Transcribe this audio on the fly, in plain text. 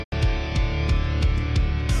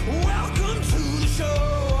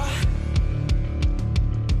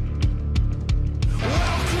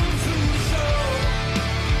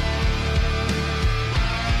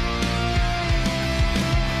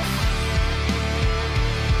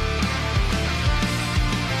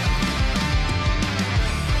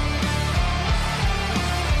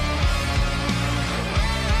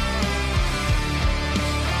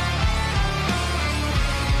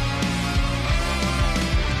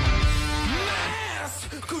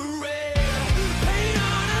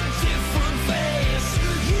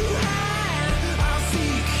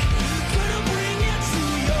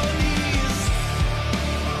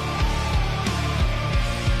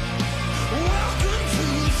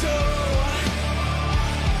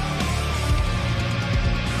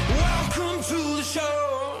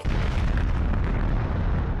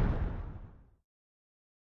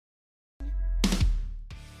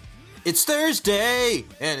It's Thursday,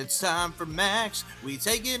 and it's time for Max. We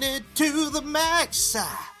taking it to the max.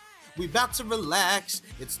 We about to relax.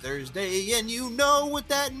 It's Thursday, and you know what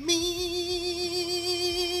that means.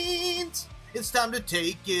 It's time to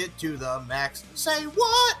take it to the max. Say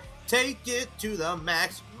what? Take it to the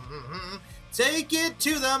max. Take it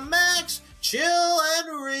to the max. Chill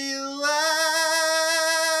and relax.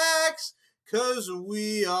 'Cause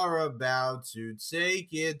we are about to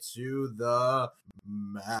take it to the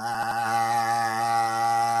max.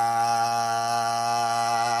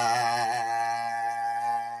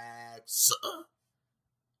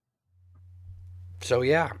 So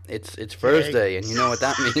yeah, it's Thursday, and you know what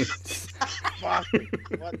that means. Fuck,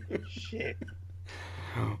 what the shit?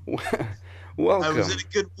 I was Welcome, in a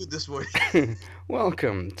good mood this morning.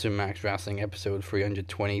 welcome to Max Wrestling episode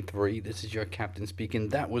 323. This is your captain speaking.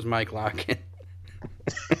 That was Mike Larkin.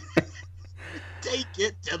 Take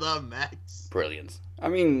it to the max. Brilliant. I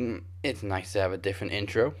mean, it's nice to have a different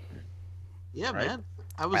intro. Yeah, Right. man.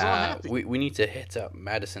 I was all happy. We need to hit up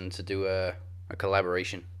Madison to do a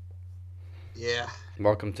collaboration. Yeah.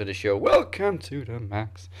 Welcome to the show. Welcome to the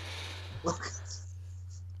Max.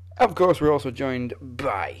 Of course, we're also joined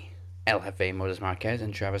by LFA Motors Marquez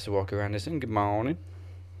and Travis Walker Anderson. Good morning.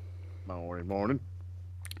 Morning.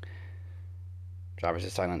 Travis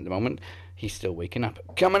is silent at the moment. He's still waking up.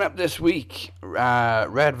 Coming up this week,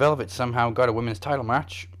 Red Velvet somehow got a women's title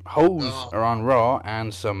match. Hoes are on Raw,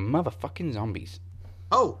 and some motherfucking zombies.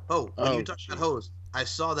 When you talking shit. about hose, I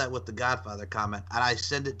saw that with the Godfather comment, and I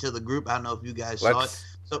sent it to the group. I don't know if you guys saw it.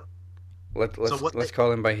 So, Let's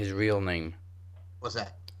call him by his real name, what's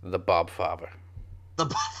that? the Bob Father.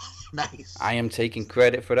 Nice. I am taking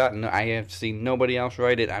credit for that. No, I have seen nobody else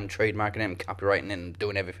write it. I'm trademarking it, and copywriting it, and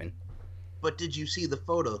doing everything. But did you see the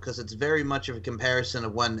photo? Because it's very much of a comparison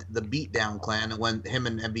of when the Beatdown Clan, when him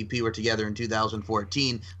and MVP were together in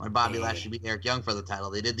 2014, when Bobby Lashley beat Eric Young for the title.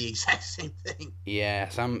 They did the exact same thing. Yeah,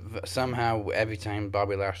 somehow every time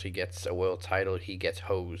Bobby Lashley gets a world title, he gets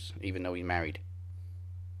hosed, even though he's married.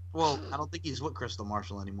 Well, I don't think he's with Crystal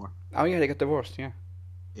Marshall anymore. Oh yeah, they got divorced. Yeah.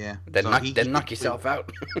 Yeah. Then So knock yourself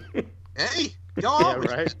out. Hey, go on,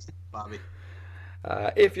 Yeah, right. Bobby.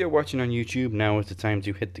 If you're watching on YouTube, now is the time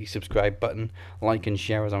to hit the subscribe button, like and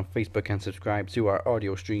share us on Facebook, and subscribe to our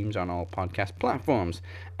audio streams on all podcast platforms.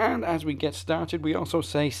 And as we get started, we also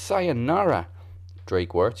say sayonara,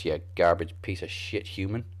 Drake Wirtz, you garbage piece of shit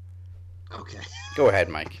human. Okay. Go ahead,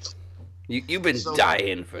 Mike. You've been So-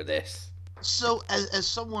 dying for this. So, as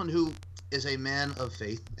someone who is a man of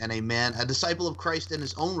faith and a disciple of Christ in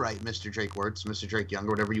his own right, Mr. Drake Wirtz, Mr. Drake Young, or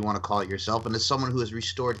whatever you want to call it yourself, and as someone who has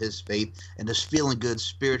restored his faith and is feeling good,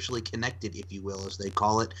 spiritually connected, if you will, as they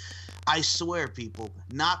call it, I swear, people,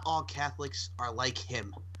 not all Catholics are like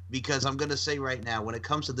him. Because I'm going to say right now, when it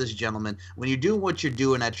comes to this gentleman, when you're doing what you're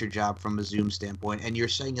doing at your job from a Zoom standpoint, and you're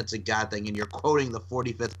saying it's a God thing, and you're quoting the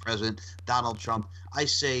 45th president, Donald Trump, I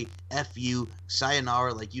say, F you,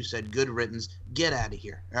 sayonara, like you said, good riddance, get out of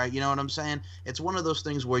here. All right, you know what I'm saying? It's one of those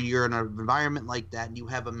things where you're in an environment like that, and you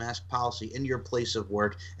have a mask policy in your place of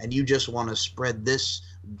work, and you just want to spread this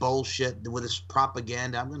bullshit with this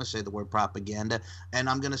propaganda. I'm going to say the word propaganda, and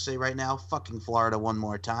I'm going to say right now, fucking Florida one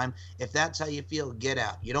more time. If that's how you feel, get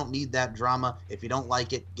out. You don't need that drama. If you don't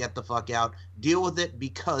like it, get the fuck out. Deal with it,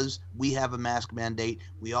 because we have a mask mandate.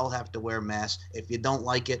 We all have to wear masks. If you don't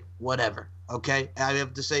like it, whatever. Okay, I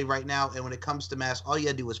have to say right now, and when it comes to masks, all you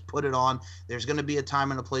gotta do is put it on. There's going to be a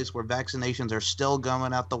time and a place where vaccinations are still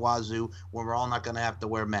going out the wazoo, where we're all not going to have to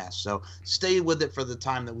wear masks. So stay with it for the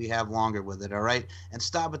time that we have longer with it, all right? And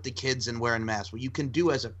stop with the kids and wearing masks. What you can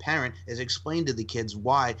do as a parent is explain to the kids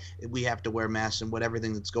why we have to wear masks and what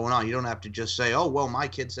everything that's going on. You don't have to just say, oh, well, my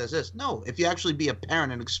kid says this. No, if you actually be a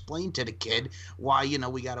parent and explain to the kid why,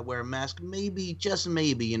 we got to wear a mask, maybe, just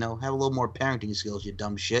maybe, have a little more parenting skills, you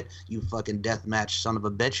dumb shit, you fucking deathmatch son of a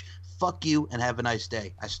bitch. Fuck you and have a nice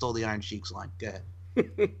day. I stole the Iron Sheiks line. Go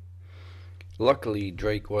ahead. Luckily,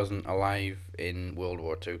 Drake wasn't alive in World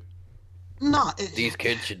War II. No, These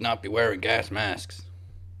kids should not be wearing gas masks.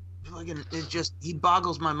 he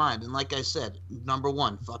boggles my mind. And like I said, number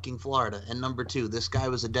one, fucking Florida, and number two, this guy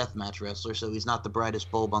was a deathmatch wrestler, so he's not the brightest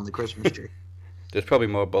bulb on the Christmas tree. There's probably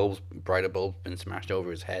more brighter bulbs been smashed over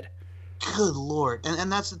his head. Good Lord.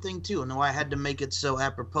 And that's the thing, too. And why I had to make it so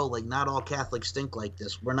apropos. Like, not all Catholics think like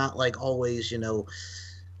this. We're not, like, always,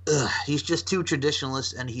 he's just too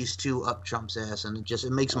traditionalist, and he's too up Trump's ass. And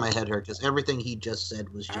it makes my head hurt, because everything he just said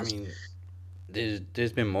was just... I mean,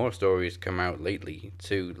 there's been more stories come out lately,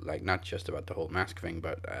 too, like, not just about the whole mask thing,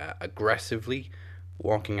 but aggressively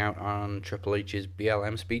walking out on Triple H's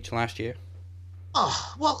BLM speech last year.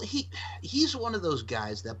 Oh, well, he's one of those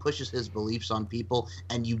guys that pushes his beliefs on people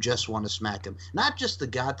and you just want to smack him. Not just the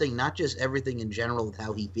God thing, not just everything in general with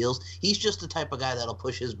how he feels. He's just the type of guy that'll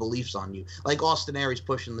push his beliefs on you. Like Austin Aries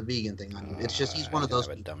pushing the vegan thing on you. It's just he's one of those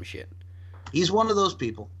people. Dumb shit. He's one of those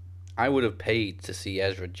people. I would have paid to see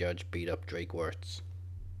Ezra Judge beat up Drake Wirtz.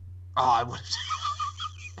 Oh, I would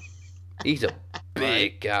He's a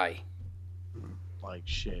big guy. Like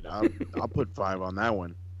shit. I'll put 5 on that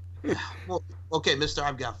one. Well, okay, Mister,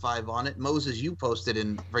 I've got 5 on it. Moses, you posted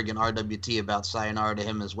in friggin' RWT about sayonara to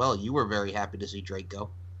him as well. You were very happy to see Drake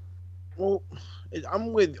go. Well,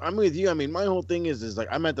 I'm with you. I mean, my whole thing is like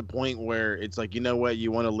I'm at the point where it's like, you know what,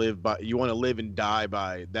 you want to live and die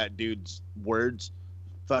by that dude's words.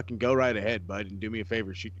 Fucking go right ahead, bud, and do me a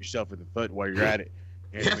favor, shoot yourself in the foot while you're at it.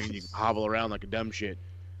 You know what I mean? You can hobble around like a dumb shit.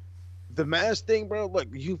 The mask thing, bro. Look,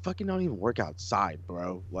 you fucking don't even work outside,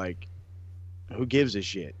 bro. Like, who gives a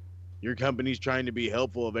shit? Your company's trying to be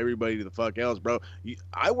helpful of everybody to the fuck else, bro.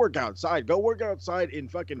 I work outside. Go work outside in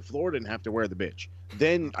fucking Florida and have to wear the bitch.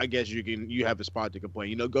 Then I guess you have a spot to complain.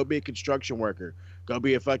 You know, go be a construction worker. Go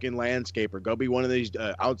be a fucking landscaper. Go be one of these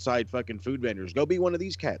outside fucking food vendors. Go be one of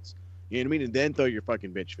these cats. You know what I mean? And then throw your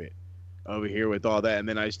fucking bitch fit over here with all that. And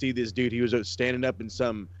then I see this dude. He was standing up in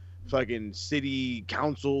some fucking city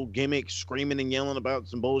council gimmick, screaming and yelling about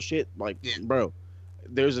some bullshit. Like, yeah. Bro.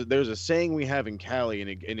 There's a saying we have in Cali, and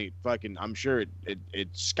it fucking, I'm sure it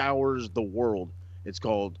scours the world. It's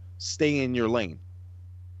called "stay in your lane."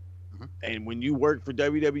 Mm-hmm. And when you work for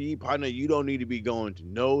WWE, partner, you don't need to be going to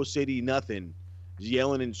no city, nothing,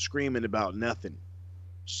 yelling and screaming about nothing.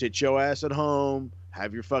 Sit your ass at home,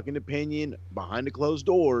 have your fucking opinion behind a closed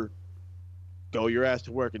door, go your ass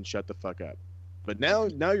to work and shut the fuck up. But now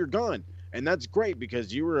you're gone. And that's great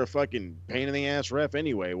because you were a fucking pain in the ass ref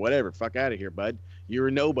anyway. Whatever, fuck out of here, bud. You're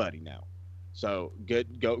a nobody now. So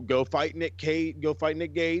go fight Nick Cage. Go fight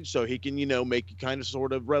Nick Gage so he can, make you kind of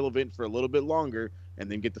sort of relevant for a little bit longer, and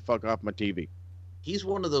then get the fuck off my TV. He's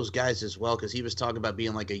one of those guys as well because he was talking about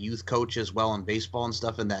being like a youth coach as well in baseball and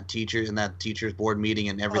stuff in that teachers board meeting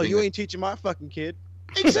and everything. Oh, you ain't teaching my fucking kid.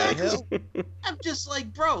 Exactly. I'm just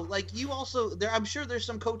like, bro, like you also there. I'm sure there's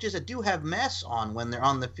some coaches that do have masks on when they're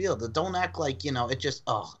on the field. That don't act like it just.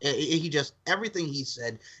 He just everything he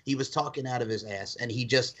said. He was talking out of his ass, and he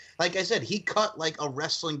just, like I said, he cut like a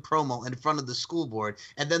wrestling promo in front of the school board,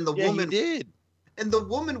 and then the woman he did. And the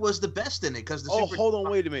woman was the best in it because the. Hold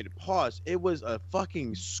on, wait a minute, pause. It was a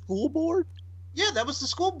fucking school board. Yeah, that was the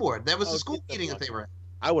school board. That was the school meeting that they were at.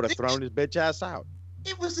 I would have thrown his bitch ass out.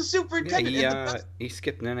 It was the superintendent. Yeah, he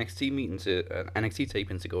skipped an NXT meeting NXT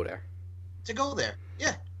taping to go there.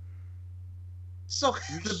 Yeah. So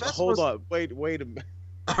the best. Hold on, wait a minute.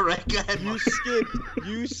 All right, go ahead. You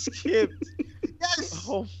skipped. Yes.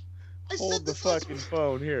 Hold the fucking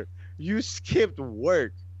phone here. You skipped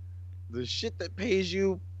work. The shit that pays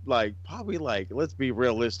you probably let's be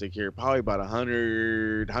realistic here, probably about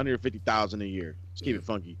 150,000 a year. Let's keep it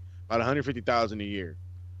funky. About 150,000 a year.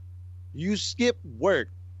 You skip work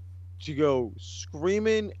to go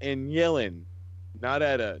screaming and yelling, not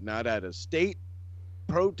at a state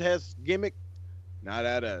protest gimmick, not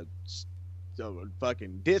at a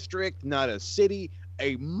fucking district, not a city,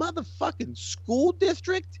 a motherfucking school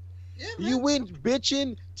district. Yeah, man. You went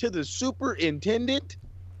bitching to the superintendent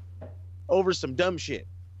over some dumb shit.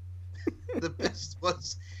 The best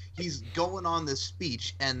was he's going on this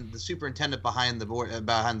speech, and the superintendent behind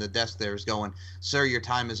the desk there is going, "Sir, your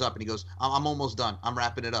time is up." And he goes, I'm almost done. I'm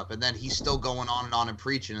wrapping it up. And then he's still going on and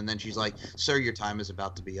preaching. And then she's like, "Sir, your time is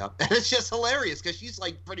about to be up." And it's just hilarious because she's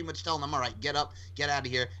like pretty much telling him, "All right, get up, get out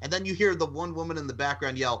of here." And then you hear the one woman in the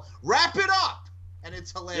background yell, "Wrap it up!" And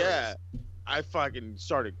it's hilarious. Yeah. I fucking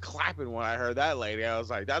started clapping when I heard that lady. I was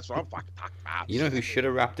like, that's what I'm fucking talking about. You know who should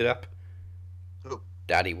have wrapped it up? Who?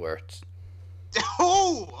 Daddy Wirtz.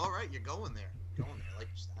 Oh, all right, you're going there. I like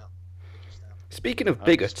your style. Speaking of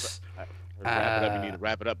bigots, wrap it up. You need a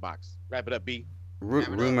wrap it up box. Wrap it up, B.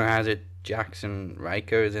 Rumor has it Jackson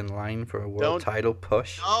Riker is in line for a world title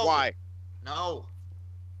push. No. Why? No.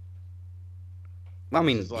 I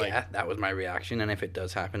mean, yeah, that was my reaction. And if it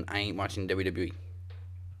does happen, I ain't watching WWE.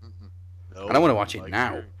 No, I don't want to watch it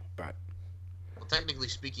now, but. Well, technically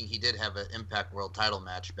speaking, he did have an Impact World Title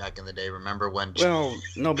match back in the day. Remember when? Well,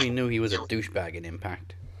 nobody knew he was a douchebag in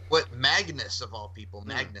Impact. What, Magnus of all people?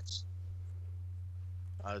 Magnus.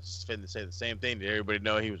 I was just finna say the same thing. Did everybody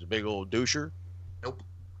know he was a big old doucher? Nope.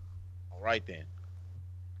 All right then.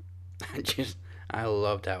 I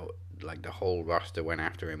loved how the whole roster went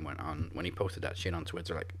after him when he posted that shit on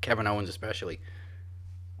Twitter, Kevin Owens especially.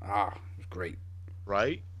 It was great.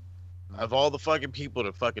 Right? Of all the fucking people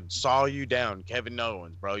that fucking saw you down, Kevin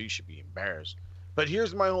Owens, bro, you should be embarrassed. But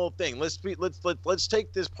here's my whole thing. Let's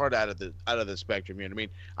take this part out of the spectrum. You know what I mean?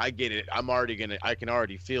 I get it. I can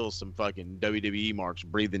already feel some fucking WWE marks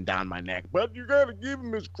breathing down my neck. But you gotta give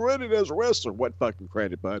him his credit as a wrestler. What fucking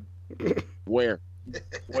credit, bud? Where?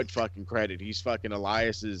 What fucking credit? He's fucking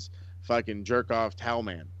Elias's fucking jerk off towel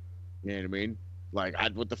man. You know what I mean? Like,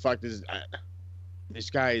 what the fuck is? This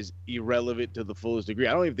guy is irrelevant to the fullest degree.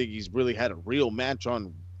 I don't even think he's really had a real match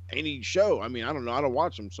on any show. I mean, I don't know. I don't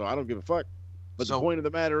watch him, so I don't give a fuck. But the point of the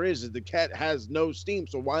matter is the cat has no steam.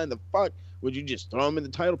 So why in the fuck would you just throw him in the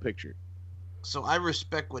title picture? So I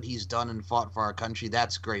respect what he's done and fought for our country.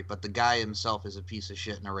 That's great. But the guy himself is a piece of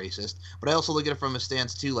shit and a racist. But I also look at it from a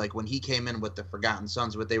stance, too. Like, when he came in with the Forgotten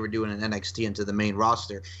Sons, what they were doing in NXT into the main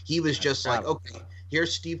roster, he was just like, okay,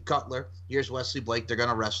 here's Steve Cutler. Here's Wesley Blake. They're going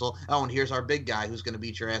to wrestle. Oh, and here's our big guy who's going to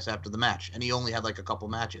beat your ass after the match. And he only had like a couple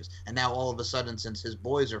matches. And now all of a sudden, since his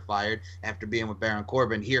boys are fired after being with Baron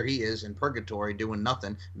Corbin, here he is in purgatory doing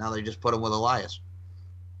nothing. Now they just put him with Elias.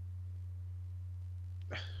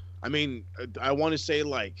 I mean, I want to say,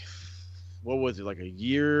 like, what was it, like a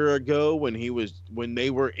year ago when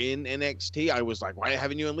they were in NXT? I was like, why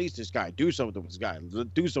haven't you unleashed this guy? Do something with this guy.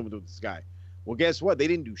 Do something with this guy. Well, guess what? They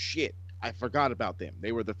didn't do shit. I forgot about them.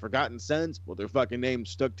 They were the Forgotten Sons. Well, their fucking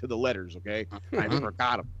names stuck to the letters. Okay, I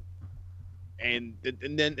forgot them. And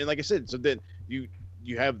then like I said, so then you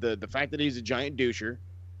have the fact that he's a giant doucher,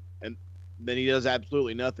 and then he does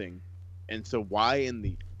absolutely nothing. And so why in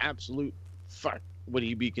the absolute fuck would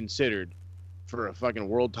he be considered for a fucking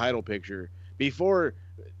world title picture before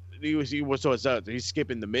he's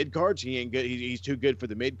skipping the mid cards? He ain't good. He's too good for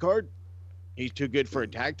the mid card. He's too good for a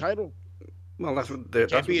tag title. Well, that's what they're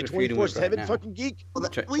Can't be a 24/7 right fucking geek.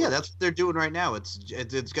 Well, yeah, that's what they're doing right now. It's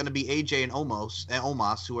going to be AJ and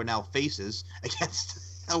Omos, who are now faces,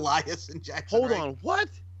 against Elias and Jackson. Hold on, what?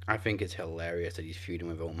 I think it's hilarious that he's feuding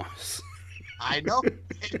with Omos. I know.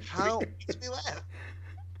 How? It makes me laugh.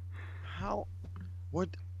 How?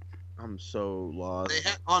 What? I'm so lost.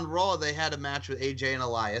 On Raw, they had a match with AJ and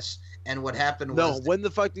Elias, and what happened was... No, when the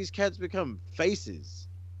fuck these cats become faces?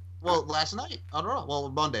 Well, last night on Raw. Well,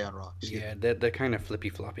 Monday on Raw. Yeah, they're kind of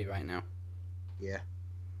flippy-floppy right now. Yeah.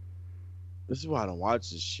 This is why I don't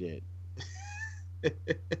watch this shit.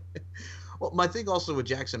 Well, my thing also with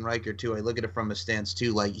Jackson Riker, too, I look at it from a stance,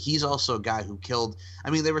 too. Like, he's also a guy who killed... I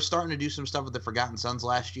mean, they were starting to do some stuff with the Forgotten Sons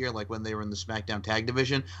last year, like when they were in the SmackDown Tag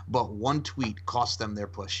Division, but one tweet cost them their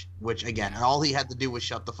push, which, again, all he had to do was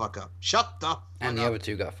shut the fuck up. Shut the fuck up. And the other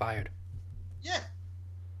two got fired. Yeah.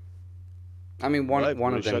 I mean, one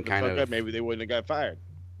of them kind of... Maybe they wouldn't have got fired.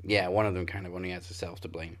 Yeah, one of them kind of only has himself to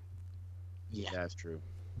blame. Yeah. That's true.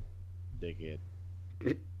 Dickhead.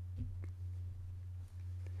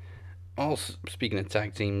 Also, speaking of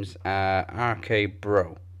tag teams, RK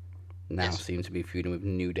Bro now seems to be feuding with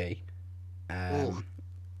New Day.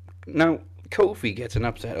 Now, Kofi gets an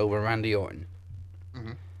upset over Randy Orton.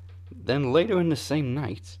 Mm-hmm. Then later in the same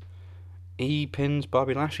night, he pins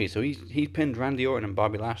Bobby Lashley. So he pinned Randy Orton and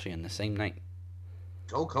Bobby Lashley in the same night.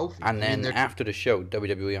 Go Kofi. And then after the show,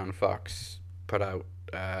 WWE on Fox put out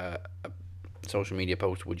a social media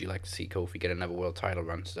post, would you like to see Kofi get another world title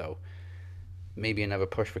run? So maybe another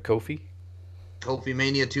push for Kofi. Kofi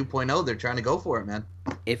Mania 2.0, they're trying to go for it, man.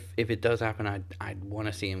 If it does happen, I'd want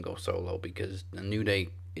to see him go solo, because the New Day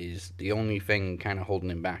is the only thing kind of holding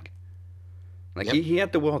him back. Like, he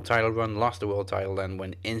had the world title run, lost the world title, then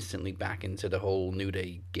went instantly back into the whole New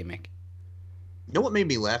Day gimmick. You know what made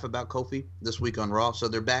me laugh about Kofi this week on Raw? So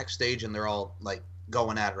they're backstage and they're all, like,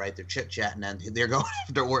 going at it, right? They're chit-chatting and they're going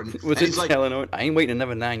after Orton. Was it telling Orton, I ain't waiting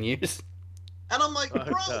another 9 years? And I'm like,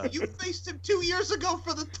 bro, you faced him 2 years ago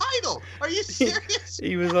for the title. Are you serious?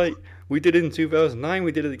 He was like, we did it in 2009,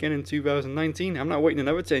 we did it again in 2019. I'm not waiting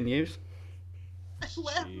another 10 years. I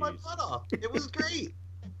laughed my butt off. It was great.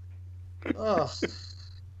 Oh.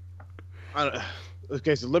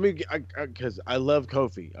 Okay, so let me, because I love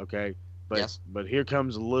Kofi, okay? But But here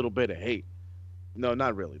comes a little bit of hate. No,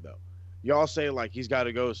 not really, though. Y'all say, like, he's got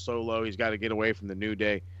to go solo, he's got to get away from the New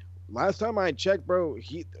Day. Last time I checked, bro,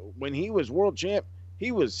 when he was world champ,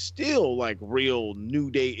 he was still like real New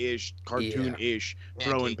Day-ish, cartoon-ish,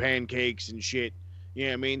 throwing pancakes and shit. You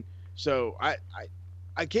know what I mean? So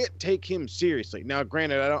I can't take him seriously. Now,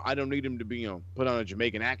 granted, I don't need him to be put on a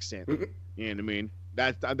Jamaican accent. You know what I mean?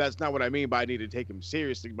 That's not what I mean by I need to take him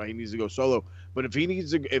seriously, but he needs to go solo. But if he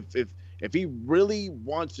needs to, if he really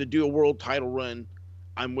wants to do a world title run,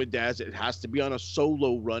 I'm with Daz. It has to be on a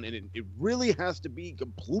solo run, and it really has to be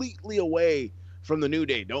completely away from the New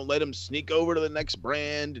Day. Don't let him sneak over to the next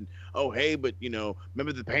brand and, oh, hey, but,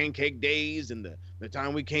 remember the pancake days and the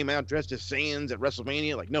time we came out dressed as Saiyans at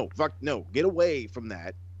WrestleMania? Like, no, fuck no. Get away from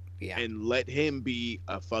that. Yeah. and let him be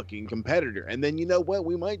a fucking competitor. And then you know what?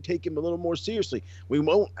 We might take him a little more seriously. We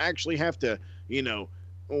won't actually have to, do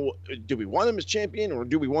we want him as champion or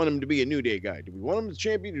do we want him to be a New Day guy? Do we want him as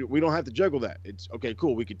champion? We don't have to juggle that. It's okay,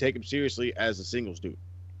 cool. We can take him seriously as a singles dude.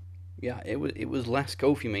 Yeah, it was less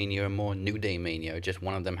Kofi Mania and more New Day Mania. Just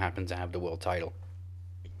one of them happened to have the world title.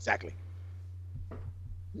 Exactly.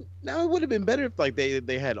 Now it would have been better if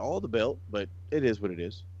they had all the belt, but it is what it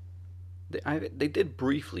is. They did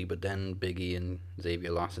briefly, but then Biggie and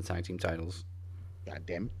Xavier lost the tag team titles. God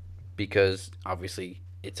damn it. Because obviously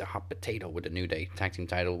it's a hot potato with the New Day. Tag team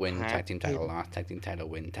title win, Hot tag team title loss, tag team title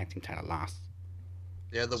win, tag team title loss.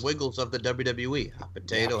 They're the Wiggles of the WWE. Hot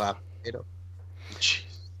potato, Yeah. hot potato. Jeez.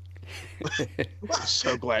 I'm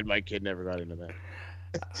so glad my kid never got into that.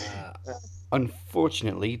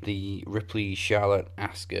 Unfortunately, the Ripley Charlotte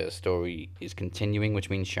Asuka story is continuing, which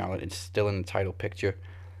means Charlotte is still in the title picture.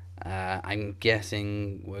 I'm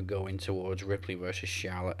guessing we're going towards Ripley versus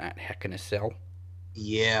Charlotte at Heck in a Cell.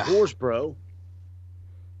 Yeah. Of course, bro.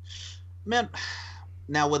 Man,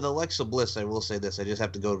 now with Alexa Bliss, I will say this. I just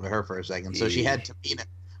have to go to her for a second. So she had Tamina.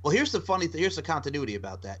 Well, here's the funny thing. Here's the continuity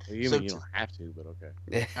about that. You So mean you don't have to, but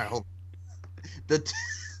okay. All right, hold the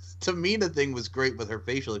Tamina thing was great with her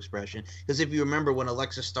facial expression, because if you remember when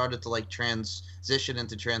Alexa started to like transition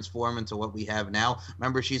into transform into what we have now,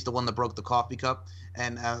 remember she's the one that broke the coffee cup,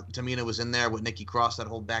 and Tamina was in there with Nikki Cross, that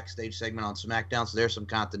whole backstage segment on SmackDown. So there's some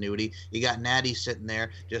continuity. You got Natty sitting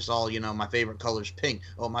there, just all, my favorite color's pink.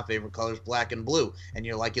 Oh, my favorite color's black and blue. And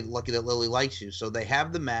you're like, lucky that Lily likes you. So they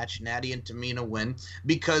have the match. Natty and Tamina win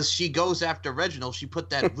because she goes after Reginald. She put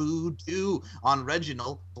that voodoo on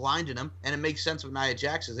Reginald, blinding him, and it makes sense with Nia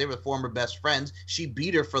Jax. They were former best friends. She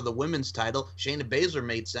beat her for the women's title. Shayna Baszler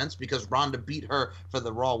made sense because Ronda beat her for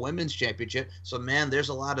the Raw Women's Championship. So, man, there's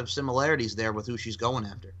a lot of similarities there with who she's going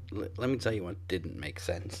after. Let me tell you what didn't make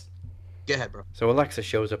sense. Go ahead, bro. So Alexa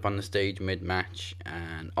shows up on the stage mid-match,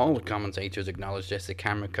 and all the commentators acknowledge this. The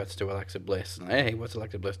camera cuts to Alexa Bliss. And, hey, what's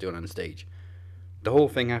Alexa Bliss doing on the stage? The whole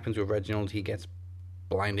thing happens with Reginald. He gets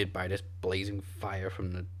blinded by this blazing fire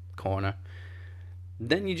from the corner.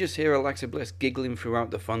 Then you just hear Alexa Bliss giggling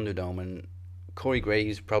throughout the Thunderdome, and Corey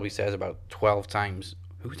Graves probably says about 12 times,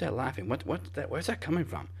 "Who's that laughing? What's that? Where's that coming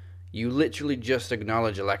from?" You literally just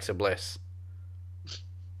acknowledge Alexa Bliss.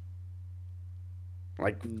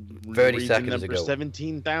 Like 30 Reason seconds number ago.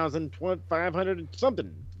 17,500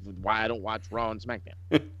 something. Why I don't watch Raw and SmackDown.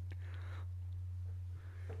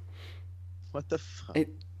 What the fuck?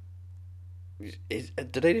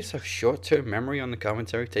 Do they just have short-term memory on the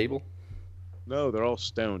commentary table? No, they're all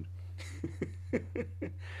stoned.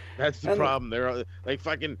 That's the problem. They're all, like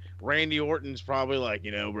fucking Randy Orton's probably like,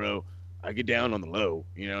 bro, I get down on the low,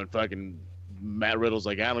 and fucking Matt Riddle's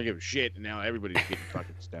like, I don't give a shit, and now everybody's getting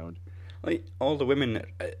fucking stoned. Like all the women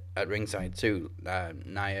at ringside too,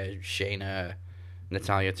 Nia, Shayna,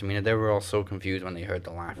 Natalya, Tamina, they were all so confused when they heard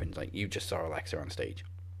the laughing. It's like, you just saw Alexa on stage.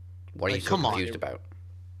 What are you so confused about?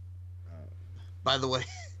 By the way,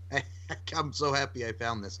 I'm so happy I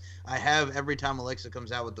found this. I have, every time Alexa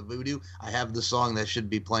comes out with the voodoo, I have the song that should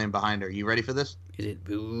be playing behind her. You ready for this? Is it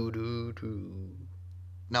voodoo?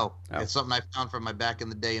 No, Oh. It's something I found from my back in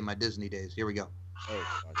the day in my Disney days. Here we go.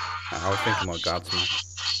 Oh, fuck. I was thinking about Godsmack.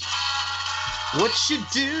 What you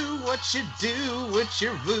do with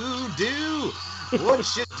your voodoo?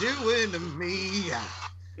 What you doing to me?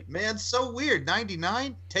 Man, so weird.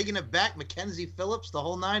 99, taking it back, Mackenzie Phillips, the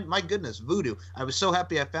whole nine. My goodness, voodoo. I was so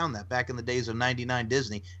happy I found that back in the days of 99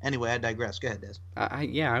 Disney. Anyway, I digress. Go ahead, Des.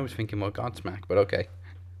 I was thinking about Godsmack, but okay.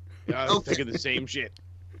 I was thinking the same shit.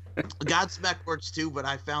 Godsmack works too, but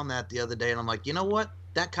I found that the other day, and I'm like, you know what?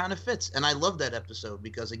 That kind of fits. And I love that episode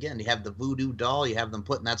because, again, you have the voodoo doll. You have them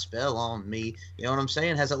putting that spell on me. You know what I'm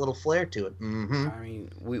saying? It has that little flair to it. Mm-hmm. I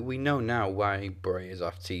mean, we know now why Bray is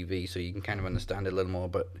off TV, so you can kind of understand it a little more,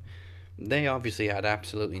 but they obviously had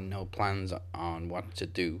absolutely no plans on what to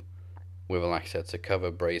do with Alexa to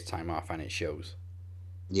cover Bray's time off, and it shows.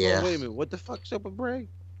 Yeah. Oh, wait a minute. What the fuck's up with Bray?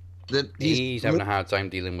 He's having a hard time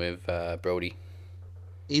dealing with Brody.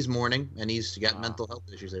 He's mourning, and he's got mental health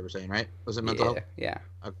issues, they were saying, right? Was it mental health? Yeah.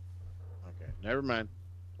 Okay, never mind.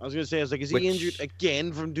 I was going to say, is he injured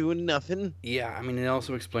again from doing nothing? Yeah, I mean, it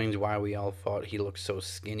also explains why we all thought he looked so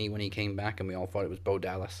skinny when he came back, and we all thought it was Bo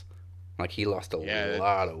Dallas. Like, he lost a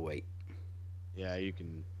lot of weight. Yeah, you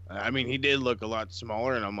can. I mean, he did look a lot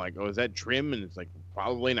smaller, and I'm like, oh, is that trim? And it's like,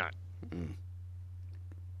 probably not.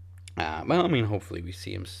 Well, I mean, hopefully we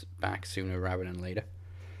see him back sooner rather than later.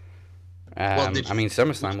 Well,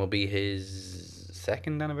 SummerSlam will be his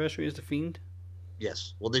second anniversary as The Fiend.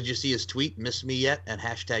 Yes. Well, did you see his tweet, "Miss me yet?" and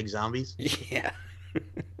 #zombies? Yeah.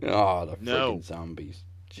 Oh, the freaking zombies.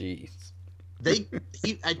 Jeez.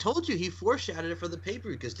 I told you he foreshadowed it for the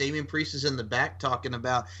pay-per-view because Damian Priest is in the back talking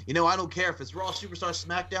about, I don't care if it's Raw Superstars,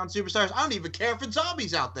 SmackDown Superstars. I don't even care if it's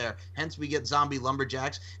zombies out there. Hence, we get zombie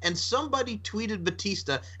lumberjacks. And somebody tweeted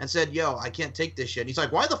Batista and said, yo, I can't take this shit. And he's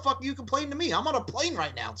like, why the fuck are you complaining to me? I'm on a plane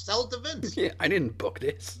right now. Sell it to Vince. Yeah, I didn't book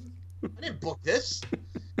this. I didn't book this.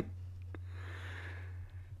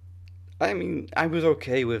 I mean, I was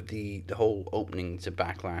okay with the whole opening to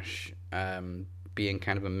Backlash being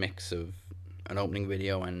kind of a mix of an opening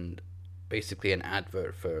video and basically an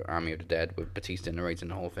advert for Army of the Dead with Batista narrating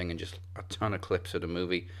the whole thing and just a ton of clips of the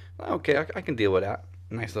movie. Okay, I can deal with that.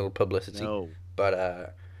 Nice little publicity. No.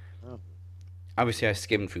 But obviously I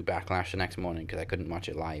skimmed through Backlash the next morning because I couldn't watch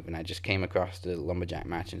it live, and I just came across the Lumberjack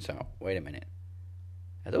match and so, wait a minute.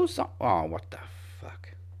 Are those oh, what the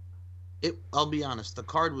fuck? I'll be honest, the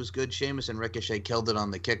card was good. Sheamus and Ricochet killed it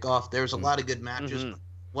on the kickoff. There was a lot of good matches. Mm-hmm.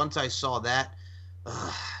 Once I saw that,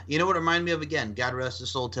 you know what it reminded me of again? God rest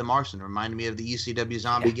his soul, Tim Arson. It reminded me of the ECW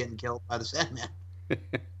zombie getting killed by the Sandman.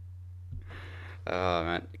 Oh,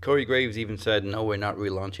 man. Corey Graves even said, no, we're not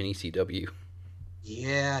relaunching ECW.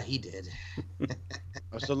 Yeah, he did.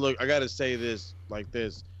 So, look, I got to say this like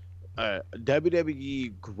this.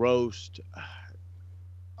 WWE grossed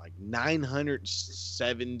like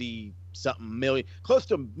 970 something million, close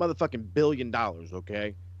to motherfucking $1 billion,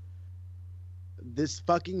 okay? This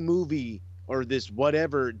fucking movie or this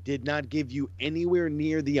whatever did not give you anywhere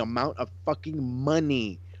near the amount of fucking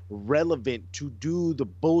money relevant to do the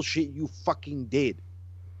bullshit you fucking did.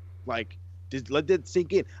 Like, just let that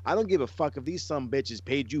sink in. I don't give a fuck if these some bitches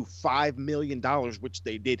paid you $5 million, which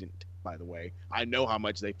they didn't, by the way. I know how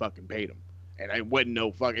much they fucking paid them. And it wasn't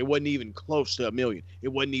it wasn't even close to $1 million. It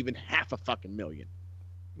wasn't even half a fucking million.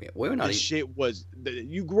 Yeah, we're not. This shit was.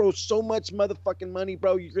 You grow so much motherfucking money,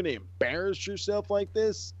 bro. You're gonna embarrass yourself like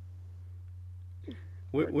this.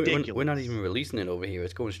 We're not even releasing it over here.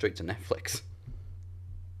 It's going straight to Netflix.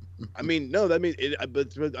 I mean, no, that means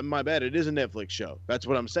but my bad. It is a Netflix show. That's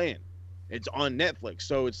what I'm saying. It's on Netflix,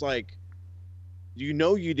 so it's like, you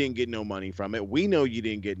didn't get no money from it. We know you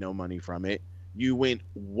didn't get no money from it. You went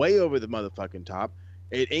way over the motherfucking top.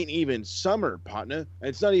 It ain't even summer, partner.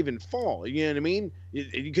 It's not even fall. You know what I mean?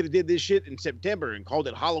 You could have did this shit in September and called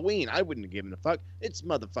it Halloween. I wouldn't have given a fuck. It's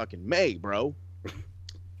motherfucking May, bro.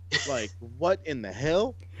 Like, what in the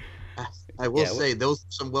hell? I will say, those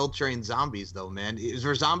are some well-trained zombies, though, man.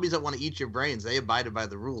 For zombies that want to eat your brains, they abided by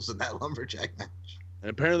the rules in that lumberjack match. And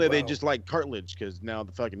apparently they just like cartilage because now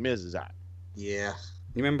the fucking Miz is out. Yeah.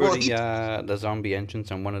 You remember the zombie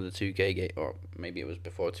entrance on one of the 2K games, or maybe it was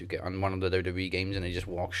before 2K, on one of the WWE games, and they just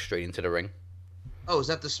walked straight into the ring? Oh, is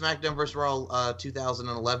that the SmackDown vs. Raw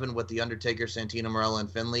 2011 with the Undertaker, Santino Marella,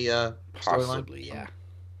 and Finley storyline? Possibly, yeah.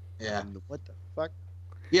 Yeah. What the fuck?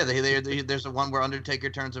 Yeah, there's the one where Undertaker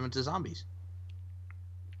turns them into zombies.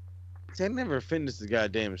 They never finished the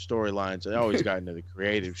goddamn storylines. They always got into the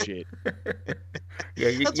creative shit. Yeah,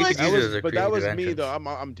 you could use it as a but that was creative me, entrance.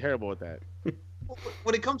 though. I'm terrible at that.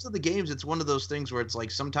 When it comes to the games, it's one of those things where it's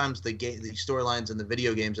like sometimes the storylines in the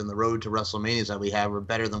video games and the road to WrestleManias that we have are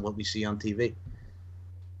better than what we see on TV.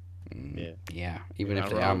 Yeah, even if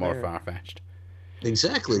they are more far-fetched.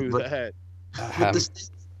 Exactly. True But that.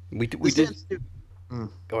 We did.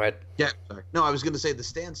 Go ahead. Yeah, sorry. No, I was going to say the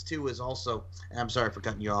Stance 2 is also, and I'm sorry for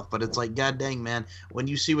cutting you off, but it's like, god dang, man, when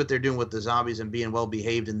you see what they're doing with the zombies and being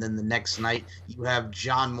well-behaved, and then the next night you have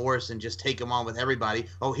John Morrison just take him on with everybody.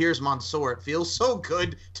 Oh, here's Mansoor. It feels so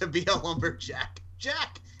good to be a lumberjack.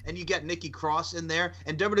 Jack! And you get Nikki Cross in there,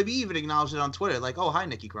 and WWE even acknowledged it on Twitter, like, oh, hi,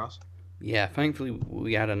 Nikki Cross. Yeah, thankfully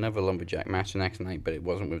we had another lumberjack match the next night, but it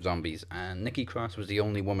wasn't with zombies, and Nikki Cross was the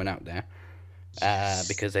only woman out there.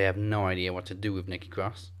 Because they have no idea what to do with Nikki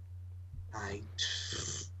Cross.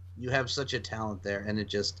 You have such a talent there, and it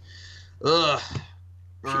just,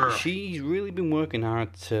 She's really been working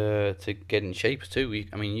hard to get in shape too.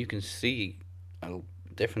 You can see a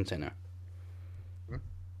difference in her.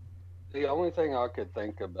 The only thing I could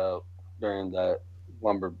think about during that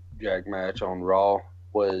lumberjack match on Raw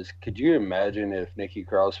was, could you imagine if Nikki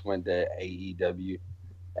Cross went to AEW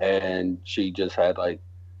and she just had like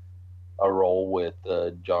a role with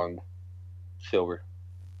John Silver?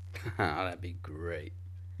 That'd be great.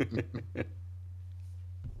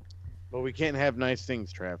 But we can't have nice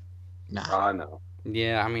things, Trav. Nah. I know.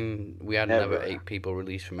 Yeah, we had another 8 people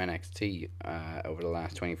released from NXT over the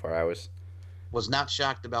last 24 hours. Was not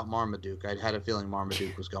shocked about Marmaduke. I had a feeling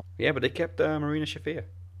Marmaduke was going. Yeah, but they kept Marina Shafir.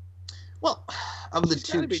 Well, of the She's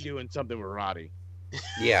two, gotta be doing something with Roddy.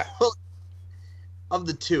 Yeah. Well, of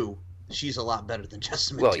the two, she's a lot better than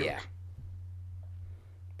Jessamine. Well, yeah.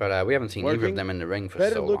 But we haven't seen either of Working, them in the ring for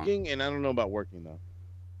Better so long. looking, and I don't know about working though.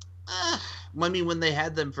 I mean, when they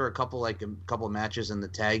had them for a couple of matches in the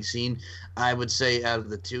tag scene, I would say out of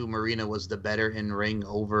the two, Marina was the better in ring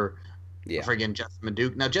over friggin' Jessamyn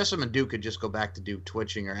Duke. Now, Jessamyn Duke could just go back to do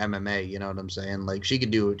twitching or MMA. You know what I'm saying? Like, she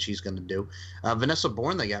could do what she's gonna do. Vanessa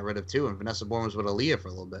Bourne they got rid of too, and Vanessa Bourne was with Aaliyah for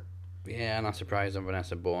a little bit. Yeah, I'm not surprised on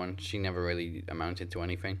Vanessa Bourne. She never really amounted to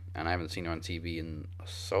anything, and I haven't seen her on TV in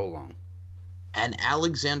so long. And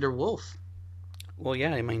Alexander Wolf. Well,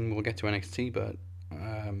 yeah, I mean, we'll get to NXT, but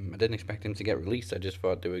I didn't expect him to get released. I just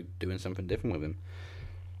thought they were doing something different with him.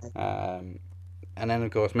 And then,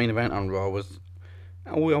 of course, main event on Raw was...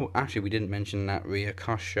 we didn't mention that Rhea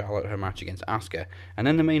cost Charlotte her match against Asuka. And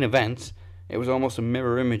then the main event, it was almost a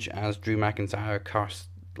mirror image as Drew McIntyre cost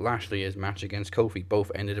Lashley his match against Kofi.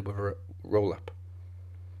 Both ended up with a roll-up.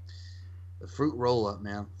 The fruit roll-up,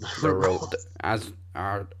 man. As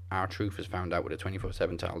our truth has found out with the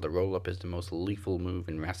 24/7 title, the roll-up is the most lethal move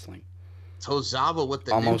in wrestling. Tozawa with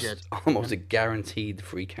the almost a guaranteed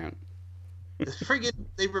free count. Friggin',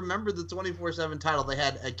 they remembered the 24/7 title. They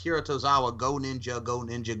had Akira Tozawa, go ninja,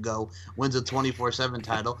 go, wins a 24/7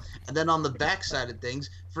 title. And then on the backside of things,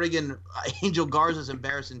 friggin' Angel Garza's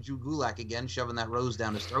embarrassing Drew Gulak again, shoving that rose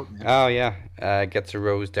down his throat, man. Oh, yeah. Gets a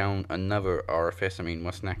rose down another orifice. I mean,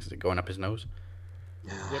 what's next? Is it going up his nose?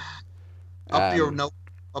 Yep. Up your nose.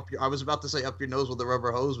 I was about to say up your nose with a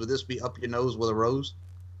rubber hose. Would this be up your nose with a rose?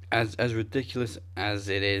 As ridiculous as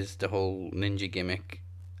it is, the whole ninja gimmick,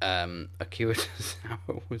 Akira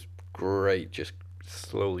Tozawa was great, just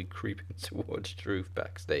slowly creeping towards Truth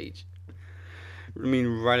backstage. I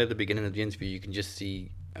mean, right at the beginning of the interview, you can just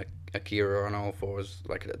see Akira on all fours,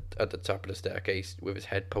 like at the top of the staircase, with his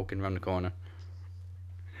head poking around the corner.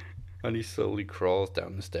 And he slowly crawls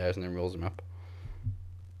down the stairs and then rolls him up.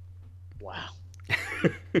 Wow.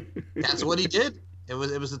 That's what he did. It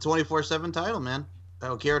was the 24/7 title, man.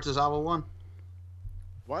 Akira Tozawa won.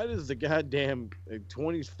 Why does the goddamn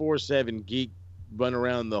 24/7 geek run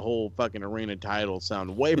around the whole fucking arena title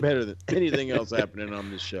sound way better than anything else happening on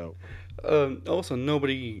this show? Also,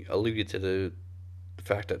 nobody alluded to the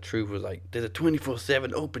fact that Truth was like, there's a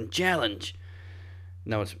 24/7 open challenge.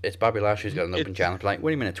 No, it's Bobby Lashley's got an open challenge. Like,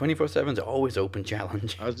 wait a minute, 24/7's always open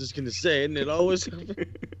challenge. I was just gonna say, isn't it always? You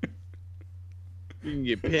can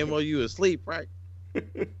get pinned while you asleep, right?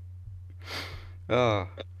 Oh.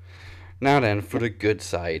 Now then, for the good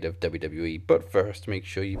side of WWE. But first, make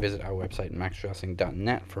sure you visit our website,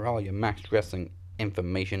 maxwrestling.net, for all your Max Wrestling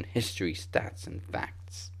information, history, stats, and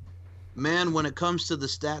facts. Man, when it comes to the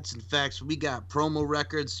stats and facts, we got promo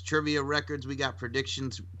records, trivia records, we got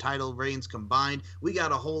predictions, title reigns combined. We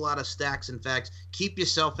got a whole lot of stacks and facts. Keep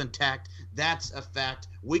yourself intact. That's a fact.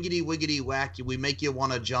 Wiggity, wiggity, whack. We make you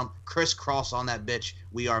want to jump. Crisscross on that bitch.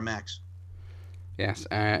 We are Max. Yes,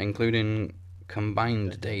 including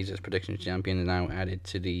combined days as predictions champion now added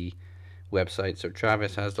to the website. So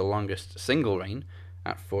Travis has the longest single reign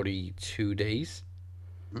at 42 days.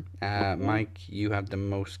 Mike, you have the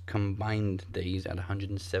most combined days at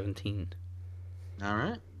 117. All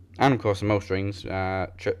right. And of course, the most reigns.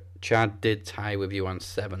 Chad did tie with you on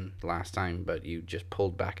 7 last time, but you just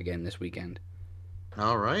pulled back again this weekend.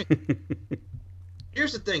 All right.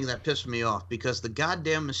 Here's the thing that pissed me off, because the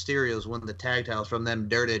goddamn Mysterios won the tag titles from them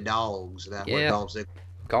dirty dogs that were dogs.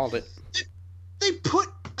 Called it. They put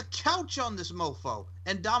a couch on this mofo,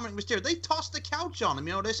 and Dominic Mysterio, they tossed the couch on him.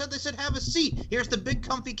 You know what they said? They said, have a seat. Here's the big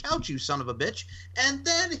comfy couch, you son of a bitch. And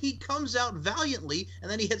then he comes out valiantly, and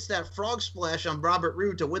then he hits that frog splash on Robert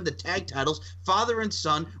Roode to win the tag titles. Father and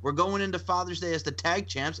son, we're going into Father's Day as the tag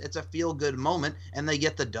champs. It's a feel-good moment, and they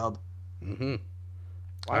get the dub. Mm-hmm.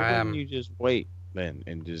 Why wouldn't you just wait, then,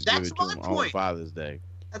 and just give it to him on Father's Day?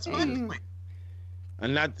 That's my point.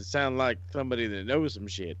 And not to sound like somebody that knows some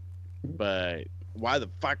shit, but why the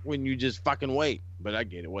fuck wouldn't you just fucking wait? But I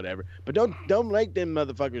get it, whatever. But don't make them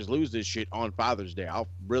motherfuckers lose this shit on Father's Day. I'll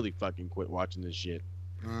really fucking quit watching this shit.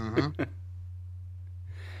 Mm-hmm.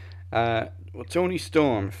 Well, Toni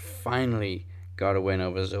Storm finally got a win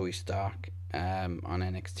over Zoe Stark on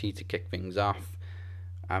NXT to kick things off.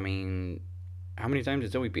 I mean, how many times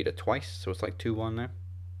did Zoe beat her? Twice, so it's like 2-1 now.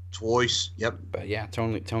 Twice, yep. But yeah,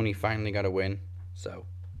 Toni finally got a win, so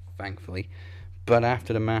thankfully. But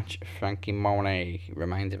after the match, Frankie Monet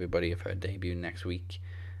reminds everybody of her debut next week.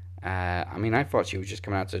 I mean, I thought she was just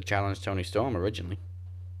coming out to challenge Toni Storm originally.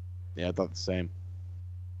 Yeah, I thought the same.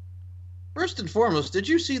 First and foremost, did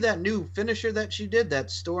you see that new finisher that she did, that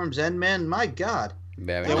Storm's End Man? My God.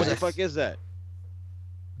 Very Yeah, nice. what the fuck is that?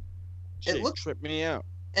 It looked tripped me out.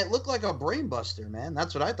 It looked like a brain buster, man.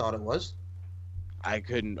 That's what I thought it was.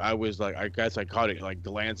 I was like, I guess I caught it like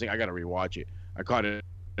glancing. I gotta rewatch it. I caught it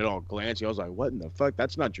all glancing. I was like, what in the fuck?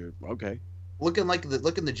 That's not true. Okay. looking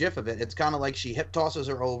the gif of it, it's kind of like she hip tosses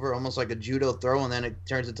her over, almost like a judo throw, and then it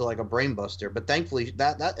turns into like a brain buster. But thankfully,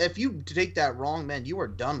 that if you take that wrong, man, you are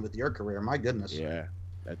done with your career. My goodness. Yeah,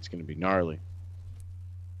 that's gonna be gnarly.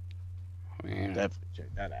 Yeah. Definitely check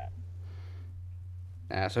that out.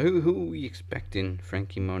 So who are we expecting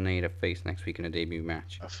Frankie Monet to face next week in a debut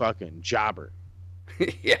match? A fucking jobber.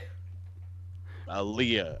 Yeah.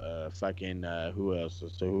 Aaliyah, who else?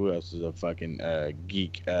 So who else is a fucking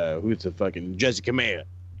geek? Who's a fucking Jessica Maya?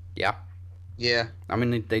 Yeah. Yeah. I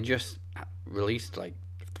mean, they just released like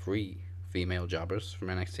 3 female jobbers from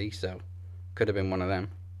NXT, so could have been one of them.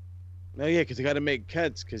 No, yeah, because they got to make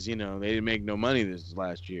cuts because they didn't make no money this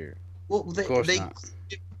last year. Well, Of course not.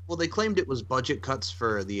 they claimed it was budget cuts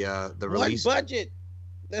for the release. What budget?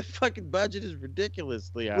 That fucking budget is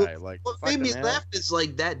ridiculously high. What made me laugh is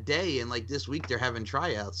like that day and like this week they're having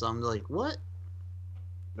tryouts. So I'm like, what?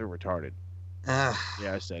 They're retarded. Yeah,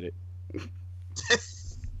 I said it.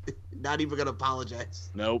 Not even gonna apologize.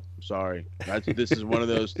 Nope, sorry. This is one of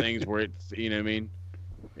those things where you know what I mean?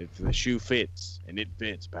 If the shoe fits, and it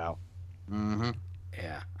fits, pal. Mm-hmm.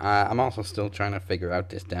 Yeah. I'm also still trying to figure out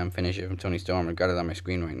this damn finisher from Tony Storm. I've got it on my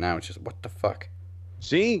screen right now. It's just, what the fuck?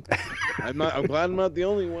 See? I'm glad I'm not the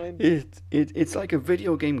only one. It's like a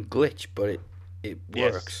video game glitch, but it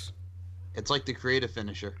Yes. works. It's like the creative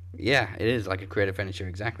finisher. Yeah, it is like a creative finisher,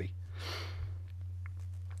 exactly.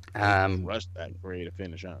 Rush that creative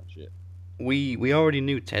finish on shit. We already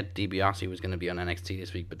knew Ted DiBiase was going to be on NXT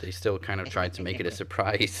this week, but they still kind of tried to make it a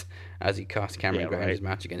surprise as he cost Cameron Grimes' his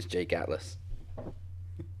match against Jake Atlas.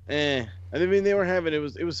 I mean, they were having it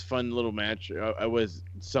was fun little match. I was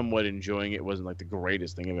somewhat enjoying it. It wasn't like the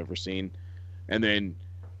greatest thing I've ever seen. And then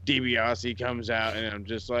DiBiase comes out, and I'm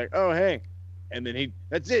just like, oh hey, and then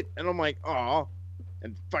that's it, and I'm like, oh,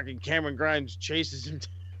 and fucking Cameron Grimes chases him.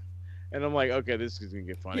 And I'm like, okay, this is gonna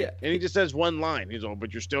get funny. Yeah. And he just says one line. He's all,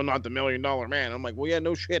 but you're still not the $1 million man. I'm like, well, yeah,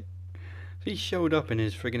 no shit. He showed up in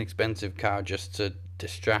his friggin' expensive car just to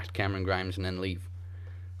distract Cameron Grimes and then leave.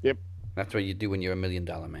 Yep. That's what you do when you're $1 million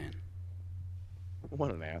man.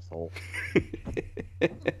 What an asshole.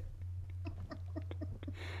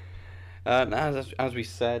 As we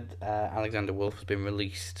said, Alexander Wolf has been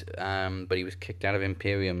released, but he was kicked out of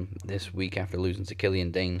Imperium this week after losing to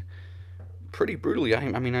Killian Dane. Pretty brutally.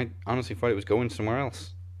 I mean, I honestly thought it was going somewhere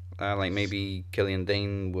else. Like maybe Killian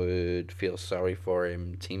Dane would feel sorry for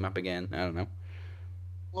him, team up again. I don't know.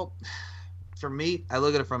 Well, for me, I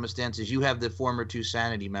look at it from a stance as you have the former 2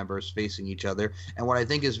 Sanity members facing each other, and what I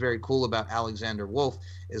think is very cool about Alexander Wolf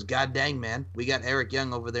is, god dang man, we got Eric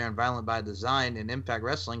Young over there in Violent by Design and Impact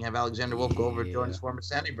Wrestling. Have Alexander Wolf go over and join his former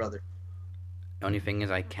Sanity brother. The only thing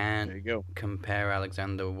is I There can't you go. compare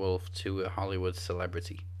Alexander Wolf to a Hollywood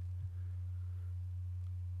celebrity.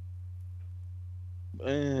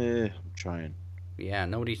 I'm trying. Yeah,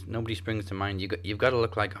 nobody springs to mind. You've got to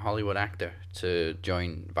look like a Hollywood actor to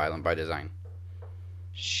join Violent by Design.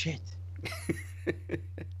 Shit.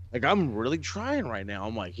 Like, I'm really trying right now.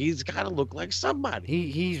 I'm like, he's got to look like somebody.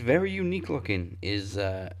 He's very unique looking. Is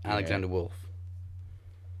Alexander Wolf?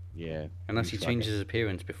 Yeah. Unless he he's changes his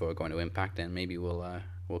appearance before going to Impact, then maybe we'll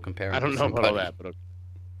compare. Him I don't to know about all somebody. that, but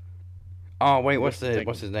Oh wait, what's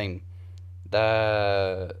Thinking. his name?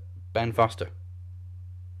 The Ben Foster.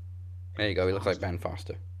 There you go. He looks like Ben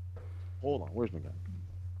Foster. hold on. Where's my gun?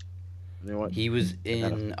 You know what? He was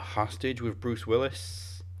in Hostage with Bruce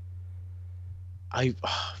Willis.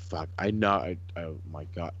 Fuck. I know. Oh my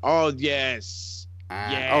god. Oh yes. Oh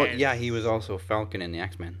Yes. yeah, he was also Falcon in the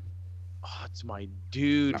X-Men. Oh, it's my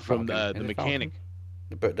dude Not from Falcon. the Is it mechanic.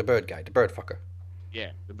 Falcon? The bird guy, the bird fucker.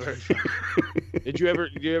 Yeah, the bird. Did you ever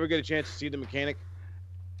get a chance to see the mechanic?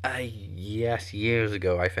 Yes, years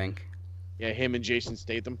ago, I think. Yeah, him and Jason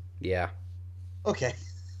Statham. Yeah. Okay.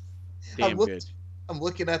 Damn look- good. I'm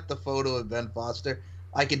looking at the photo of Ben Foster.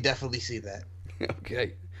 I can definitely see that.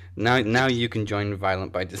 Okay. Now you can join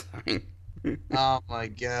Violent by Design. Oh my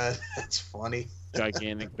god, that's funny.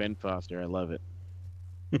 Gigantic Ben Foster. I love it.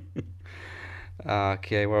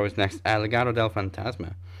 Okay, what was next? Legado del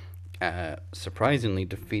Fantasma surprisingly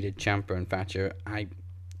defeated Ciampa and Thatcher. I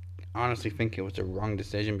honestly think it was the wrong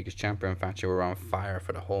decision because Ciampa and Thatcher were on fire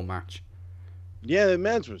for the whole match. Yeah, the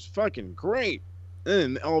match was fucking great.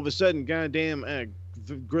 And then all of a sudden, goddamn,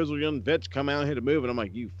 grizzled young vets come out and hit a move, and I'm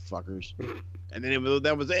like, you fuckers. And then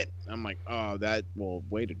that was it. I'm like, oh,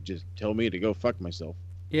 way to just tell me to go fuck myself.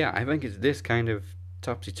 Yeah, I think it's this kind of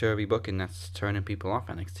topsy-turvy booking that's turning people off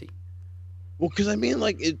NXT. Well, because I mean,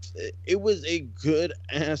 like, it was a good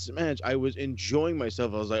ass match. I was enjoying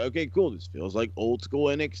myself. I was like, okay, cool. This feels like old school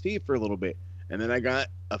NXT for a little bit. And then I got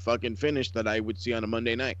a fucking finish that I would see on a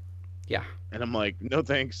Monday night. Yeah. And I'm like, no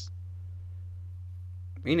thanks.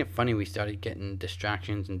 Ain't it funny we started getting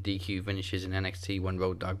distractions and DQ finishes in NXT when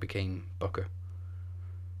Road Dogg became Booker?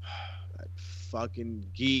 That fucking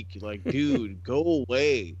geek, like, dude, go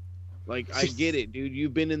away. Like, I get it, dude.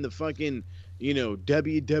 You've been in the fucking,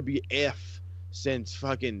 WWF since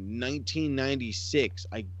fucking 1996.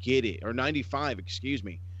 I get it, or 95, excuse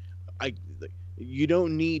me. You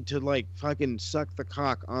don't need to like fucking suck the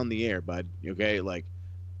cock on the air, bud. Okay, like,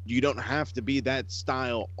 you don't have to be that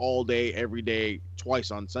style all day, every day, twice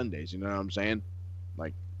on Sundays. You know what I'm saying?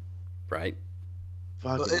 Like, right?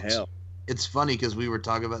 Fucking hell. It's funny because we were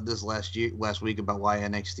talking about this last week about why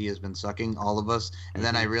NXT has been sucking, all of us, and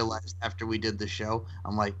then I realized after we did the show,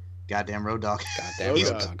 I'm like, goddamn Road Dogg. Goddamn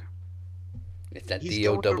Road Dogg. It's that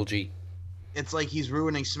D-O-double-G. It's like he's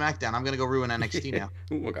ruining SmackDown. I'm gonna go ruin NXT now.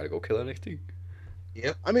 Ooh, I gotta go kill NXT.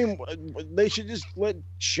 Yep. I mean, they should just let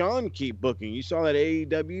Sean keep booking. You saw that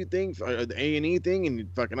AEW thing, or the A&E thing, and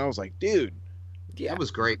fucking, I was like, dude, yeah, that was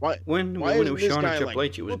great. When it was Sean and Triple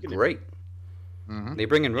H, it was great. Mm-hmm. They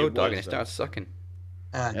bring in Road Dogg and it starts sucking.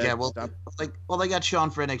 They got Sean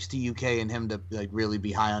for NXT UK and him to like really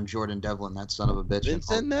be high on Jordan Devlin, that son of a bitch. Then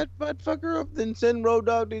send that butt fucker up. Then send Road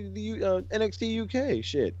Dogg to the NXT UK.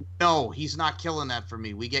 Shit. No, he's not killing that for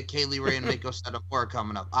me. We get Kaylee Ray and Mako Satomura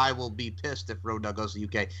coming up. I will be pissed if Road Dogg goes to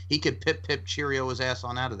the UK. He could pip Cheerio his ass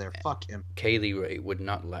on out of there. Fuck him. Kaylee Ray would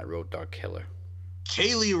not let Road Dogg kill her.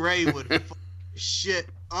 Kaylee Ray would fuck shit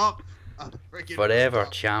up. Forever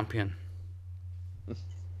champion.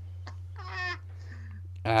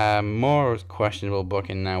 More questionable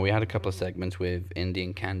booking now. We had a couple of segments with Indy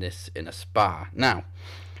and Candice in a spa. Now,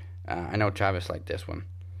 I know Travis liked this one.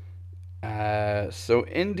 So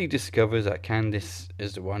Indy discovers that Candice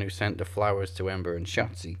is the one who sent the flowers to Ember and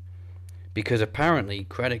Shotzi, because apparently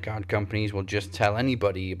credit card companies will just tell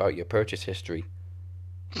anybody about your purchase history.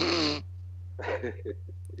 It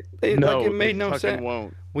made no sense.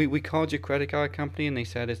 Won't. We called your credit card company and they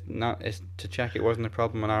said it's to check it wasn't a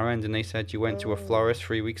problem on our end, and they said you went to a florist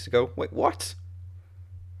 3 weeks ago. Wait, what?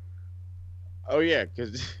 Oh yeah,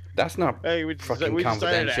 because that's not we fucking we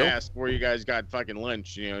confidential. Decided to ask where you guys got fucking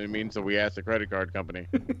lunch. You know what I mean? So we asked the credit card company.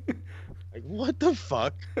 Like, what the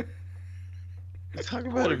fuck? Talk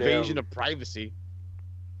about invasion of privacy.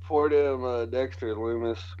 Poor damn Dexter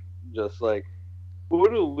Loomis, just like,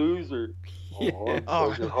 what a loser. Yeah.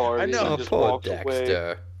 I know. Just poor walks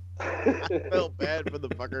Dexter. I felt bad for the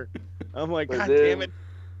fucker. I'm like, God damn it.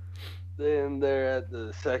 Then there at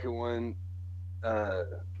the second one,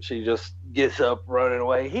 she just gets up running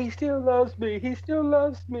away. He still loves me. He still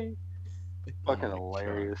loves me. Fucking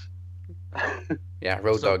hilarious. Yeah,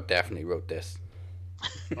 Road Dogg definitely wrote this.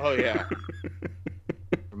 Oh yeah.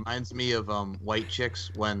 Reminds me of White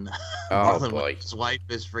Chicks when his wife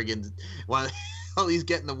is friggin' while he's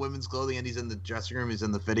getting the women's clothing and he's in the dressing room, he's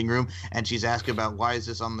in the fitting room, and she's asking about why is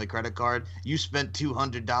this on the credit card? You spent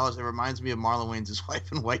 $200. It reminds me of Marlon Wayans'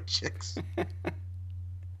 wife in White Chicks.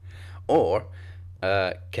 Or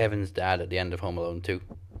Kevin's dad at the end of Home Alone 2.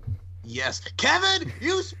 Yes, Kevin,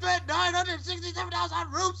 you spent $967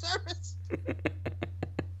 on room service.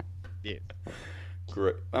 Yeah.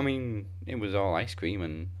 Great. I mean, it was all ice cream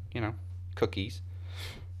and cookies.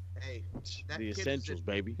 Hey, the essentials,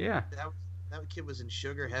 baby. Yeah. That kid was in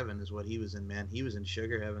sugar heaven, is what he was in, man. He was in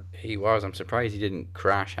sugar heaven. He was. I'm surprised he didn't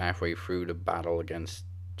crash halfway through the battle against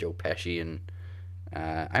Joe Pesci and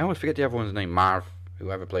I always forget the other one's name. Marv,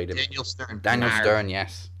 whoever played him. Daniel Stern. Daniel Stern,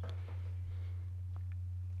 yes.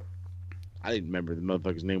 I didn't remember the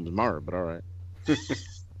motherfucker's name was Marv, but all right.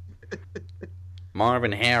 Marv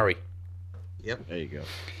and Harry. Yep. There you go.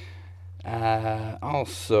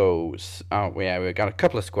 Also, we got a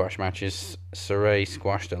couple of squash matches. Saray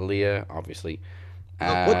squashed Aaliyah, obviously.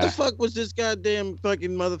 What the fuck was this goddamn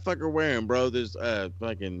fucking motherfucker wearing, bro? This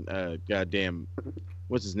goddamn,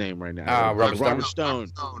 what's his name right now? Robert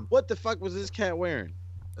Stone. What the fuck was this cat wearing?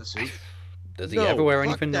 A suit. Does he ever wear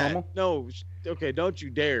anything normal? No. Okay, don't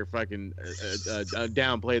you dare fucking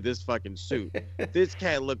downplay this fucking suit. This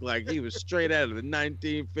cat looked like he was straight out of the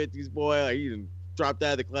 1950s, boy. Like, he done dropped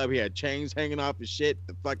out of the club. He had chains hanging off his shit.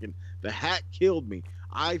 The hat killed me.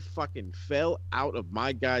 I fucking fell out of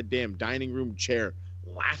my goddamn dining room chair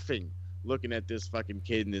laughing, looking at this fucking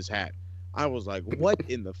kid in this hat. I was like, what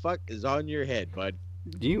in the fuck is on your head, bud?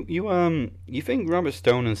 Do you think Robert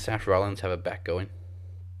Stone and Seth Rollins have a bet going?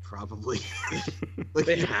 Probably.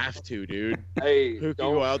 They have to, dude. Hey, who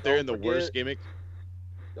can go out there in the worst gimmick?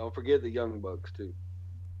 Don't forget the Young Bucks too.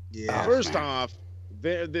 Yeah. First off,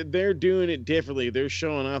 they're doing it differently. They're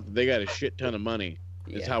showing off that they got a shit ton of money.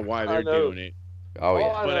 That's why they're doing it. Oh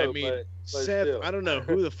yeah. But I mean, Seth, still. I don't know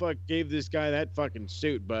who the fuck gave this guy that fucking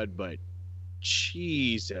suit, bud, but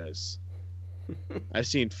Jesus. I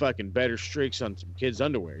seen fucking better streaks on some kids'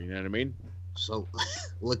 underwear. You know what I mean? So,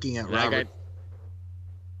 looking at And I Robert,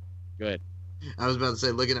 Go ahead. I was about to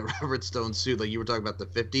say, looking at Robert Stone's suit, like you were talking about the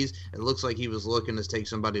 50s, it looks like he was looking to take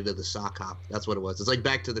somebody to the sock hop. That's what it was. It's like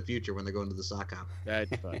Back to the Future when they're going to the sock hop. That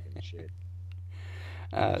fucking shit.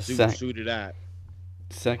 Sec- Suited out.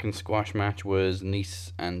 second squash match was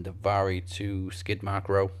Nice and Davari to Skid Mark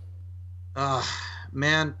Row.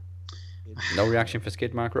 Man. No reaction for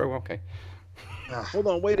Skid Mark Row? Okay. Hold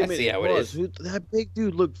on, wait a I minute. see how it Pause. is. That big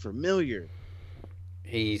dude looked familiar.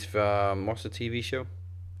 He's from, what's the TV show?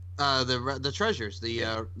 The Treasures,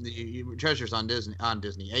 the Treasures on Disney,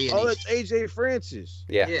 A&E. Oh, that's AJ Francis.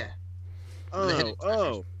 Yeah. Yeah. Oh, Hidden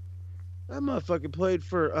oh. That motherfucker played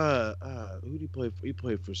for who did he play for? He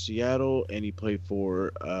played for Seattle and he played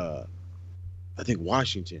for I think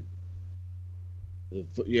Washington.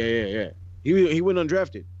 Yeah. He went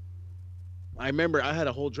undrafted. I remember I had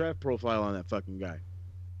a whole draft profile on that fucking guy.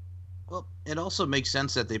 Well, it also makes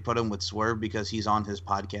sense that they put him with Swerve because he's on his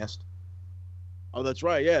podcast. Oh, that's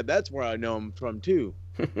right. Yeah, that's where I know him from too.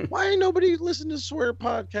 Why ain't nobody listen to Swear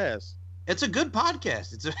podcast? It's a good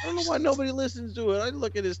podcast. I don't know why nobody listens to it. I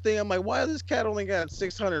look at his thing. I'm like, why this cat only got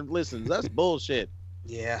 600 listens? That's bullshit.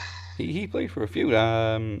 Yeah. He played for a few.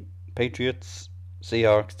 Patriots,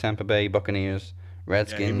 Seahawks, Tampa Bay, Buccaneers,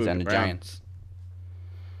 Redskins, moved and the around. Giants.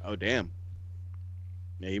 Oh, damn.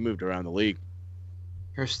 Yeah, he moved around the league.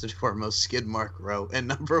 First and foremost, Skid Mark Row and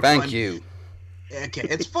number one. Thank you. Okay,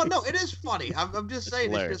 it's fun. No, it is funny. I'm just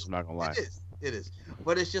saying. Hilarious, It's just, I'm not gonna lie. It is.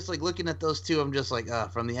 But it's just like looking at those two. I'm just like,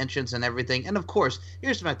 from the entrance and everything. And of course,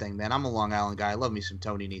 here's my thing, man. I'm a Long Island guy. I love me some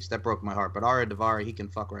Tony Nese. That broke my heart. But Ara Davari, he can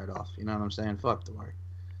fuck right off. You know what I'm saying? Fuck Davari.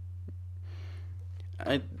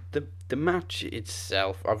 The match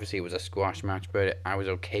itself, obviously it was a squash match, but I was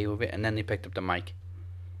okay with it. And then they picked up the mic.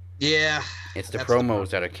 Yeah. It's the That's the promos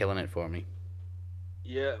that are killing it for me.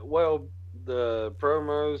 Yeah, well, the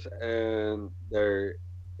promos and their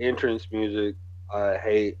entrance music, I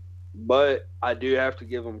hate. But I do have to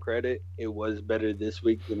give them credit. It was better this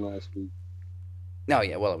week than last week. No,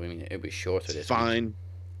 yeah, well, I mean, it was shorter this week. Fine.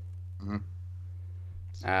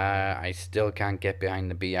 I still can't get behind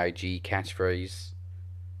the BIG catchphrase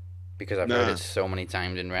because I've heard Nah. it so many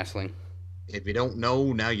times in wrestling. If you don't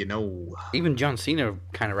know, now you know. Even John Cena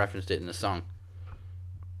kind of referenced it in the song.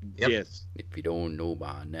 Yep. Yes. If you don't know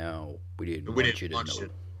by now, we didn't We want didn't you to want know. you.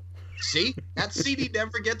 See? That CD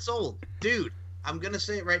never gets old. Dude, I'm going to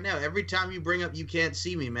say it right now. Every time you bring up You Can't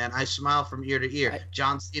See Me, man, I smile from ear to ear.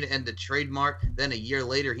 John Cena and the trademark. Then a year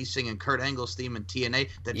later, he's singing Kurt Angle's theme in TNA.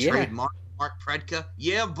 The Yeah. trademark, Mark Predka.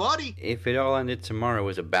 Yeah, buddy. If it all ended tomorrow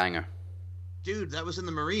was a banger. Dude, that was in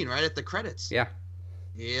the Marine right at the credits. Yeah.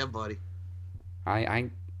 Yeah, buddy.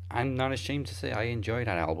 I'm not ashamed to say I enjoyed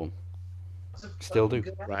that album. Still do.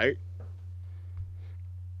 Right?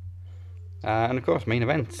 And of course, main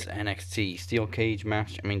events, NXT Steel Cage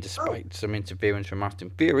match. I mean, despite some interference from Austin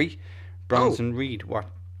Theory, Bronson Reed, what?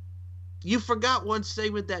 You forgot one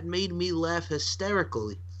segment that made me laugh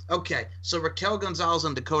hysterically. Okay, so Raquel Gonzalez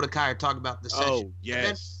and Dakota Kai are talking about the session. Oh,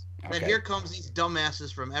 yes. Then Okay. here comes these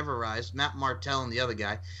dumbasses from Everrise, Matt Martell and the other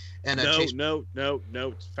guy. And Chase, No.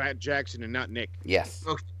 It's Fat Jackson and not Nick. Yes.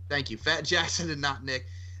 okay, thank you, Fat Jackson and not Nick.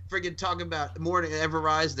 Friggin' talking about more to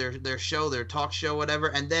Everrise, their show, their talk show, whatever.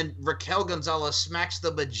 And then Raquel Gonzalez smacks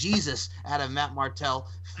the bejesus out of Matt Martell,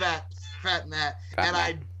 fat Matt, and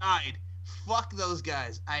I died. Fuck those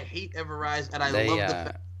guys. I hate Everrise, and I love the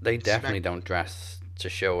fact. They definitely don't dress to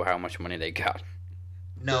show how much money they got.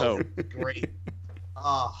 No, great.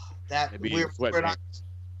 Oh, that Maybe we're sweatpants. not.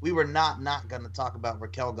 We were not going to talk about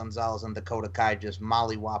Raquel Gonzalez and Dakota Kai just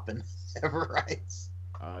mollywhopping Everrise.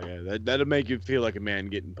 Oh yeah, that'll make you feel like a man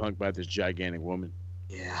getting punked by this gigantic woman.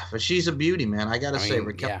 Yeah, but she's a beauty, man. I gotta say,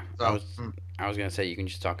 Raquel. yeah, Gonzalez, I was gonna say you can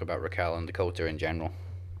just talk about Raquel and Dakota in general.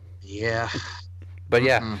 yeah. But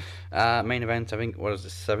yeah, main event. I think what is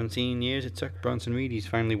it? 17 years it took Bronson Reed. He's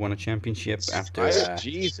finally won a championship after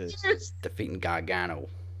Jesus. defeating Gargano.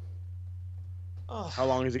 Oh. How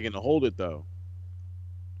long is he going to hold it, though?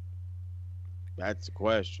 That's the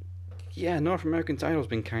question. Yeah, North American title's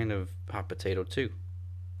been kind of hot potato too.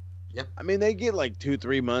 I mean, they get like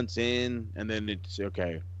 2-3 months in, and then it's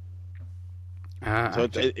okay. So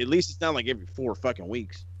at least it's not like every 4 fucking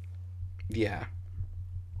weeks. Yeah.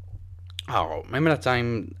 Oh, remember that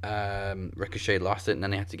time Ricochet lost it and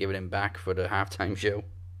then they had to give it him back for the halftime show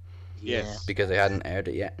Yes. because they hadn't aired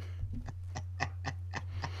it yet?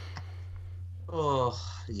 Oh,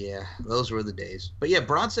 yeah. Those were the days. But yeah,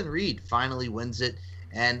 Bronson Reed finally wins it.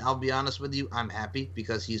 And I'll be honest with you, I'm happy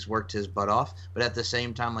because he's worked his butt off. But at the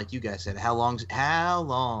same time, like you guys said, how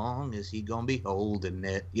long is he gonna be holding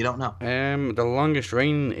it? You don't know. The longest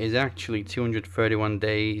reign is actually 231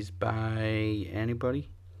 days by anybody.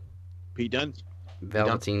 Pete Dunne?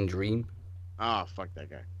 Velveteen Dream. Oh, fuck that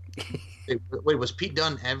guy. Wait, was Pete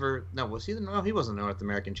Dunne ever? No, was he? No, he wasn't a North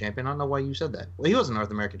American champion. I don't know why you said that. Well, he was a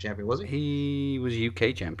North American champion, was he? He was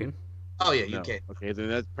UK champion. Oh yeah, No. UK. Okay, then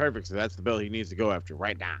that's perfect. So that's the belt he needs to go after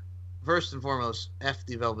right now. First and foremost, F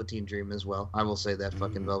the Velveteen Dream as well. I will say that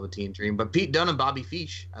fucking Velveteen Dream. But Pete Dunne and Bobby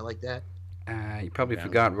Fish, I like that. You probably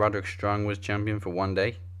forgot Roderick Strong was champion for 1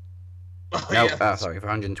 day. Oh, No, yeah. sorry, for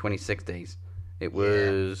 126 days. It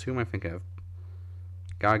was who am I thinking of?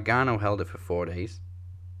 Gargano held it for 4 days.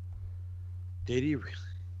 Did he really?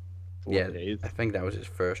 4 Yeah, days? I think that was his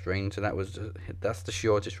first reign, so that's the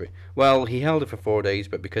shortest reign. Well, he held it for 4 days,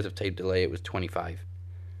 but because of tape delay, it was 25.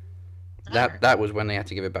 That was when they had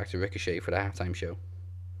to give it back to Ricochet for the halftime show.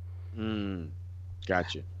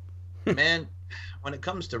 Gotcha. Man, when it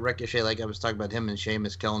comes to Ricochet, like I was talking about him and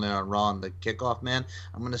Sheamus killing it on Raw and the kickoff, man,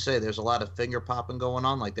 I'm going to say there's a lot of finger popping going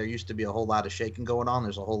on. Like there used to be a whole lot of shaking going on.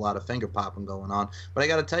 There's a whole lot of finger popping going on. But I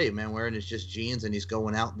got to tell you, man, wearing his just jeans and he's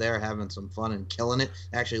going out there having some fun and killing it,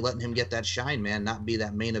 actually letting him get that shine, man, not be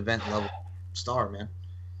that main event level star, man.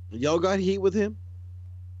 Y'all got heat with him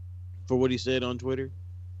for what he said on Twitter?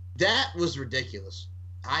 That was ridiculous.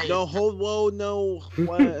 No.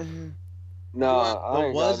 What? Nah, I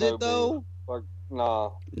ain't was got it no though? beef. Fuck,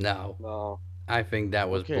 nah, No, no. I think that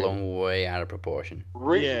was Okay. blown way out of proportion.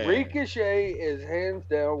 Yeah. Ricochet is hands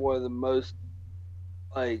down one of the most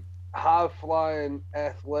like high flying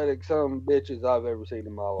athletic son of bitches I've ever seen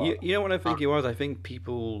in my life. You know what I think he was? I think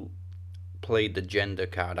people played the gender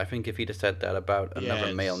card. I think if he'd have said that about another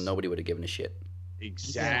Yes. male, nobody would have given a shit.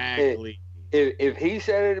 Exactly. If he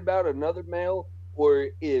said it about another male, or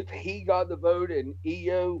if he got the vote and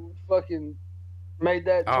EO fucking made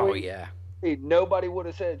that Oh tweet, yeah. nobody would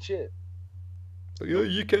have said shit. Yeah,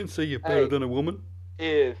 you can't say you're better than a woman.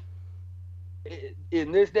 If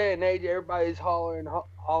in this day and age everybody's hollering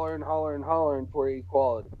for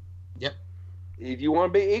equality. Yep. If you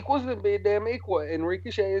want to be equals, then be a damn equal. And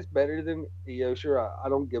Ricochet is better than Io Shirai. I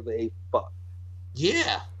don't give a fuck.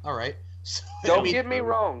 Yeah. All right. So, Don't get me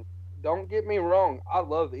wrong. Don't get me wrong. I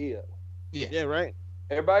love Io. Yeah, right.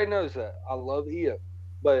 Everybody knows that. I love Io.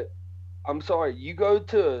 But I'm sorry, you go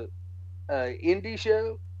to an indie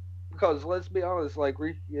show, because let's be honest, like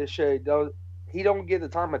Ricochet don't get the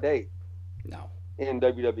time of day No. in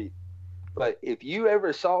WWE. But if you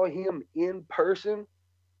ever saw him in person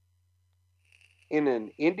in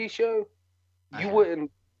an indie show,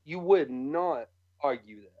 you would not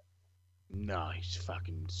argue that. No, he's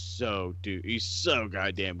fucking he's so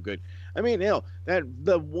goddamn good. I mean, hell,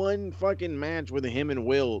 the one fucking match with him and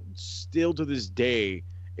Will still to this day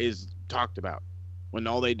is talked about when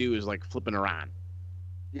all they do is like flipping around.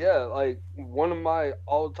 Yeah, like one of my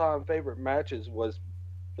all-time favorite matches was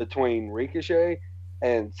between Ricochet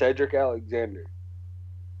and Cedric Alexander.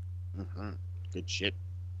 Good shit.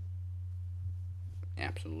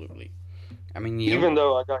 Absolutely. I mean, Even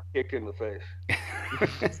though I got kicked in the face.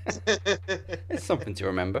 it's something to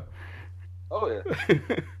remember. Oh yeah.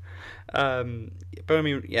 But I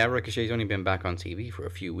mean, yeah, Ricochet's only been back on TV for a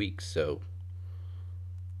few weeks, so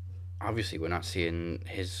obviously we're not seeing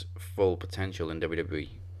his full potential in WWE.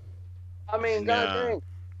 I mean, god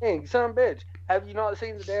dang, son of a bitch. Have you not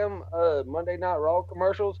seen the damn Monday Night Raw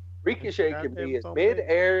commercials? Ricochet can be in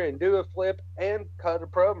mid-air and do a flip and cut a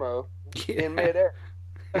promo in mid-air.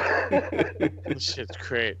 This shit's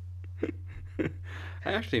great.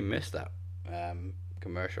 I actually missed that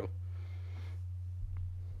commercial.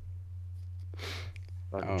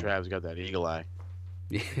 Fucking Trav's got that eagle eye.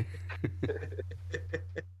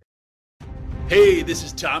 Hey, this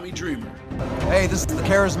is Tommy Dreamer. Hey, this is the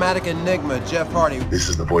charismatic enigma, Jeff Hardy. This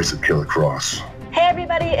is the voice of Killer Cross. Hey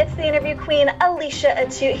everybody, it's the interview queen, Alicia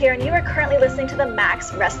Atute here, and you are currently listening to the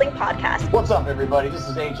Max Wrestling Podcast. What's up, everybody? This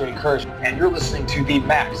is AJ Kirsch, and you're listening to the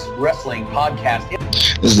Max Wrestling Podcast.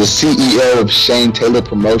 This is the CEO of Shane Taylor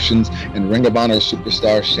Promotions and Ring of Honor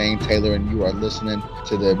superstar Shane Taylor, and you are listening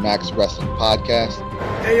to the Max Wrestling Podcast.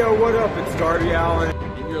 Hey, yo, what up? It's Darby Allin.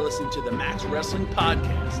 And you're listening to the Max Wrestling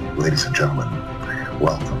Podcast. Ladies and gentlemen,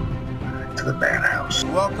 welcome to the Madhouse.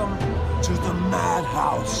 Welcome to the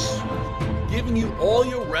Madhouse. Giving you all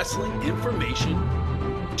your wrestling information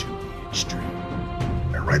to the extreme.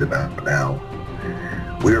 And right about now,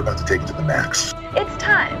 we're about to take it to the max. It's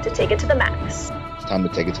time to take it to the max. It's time to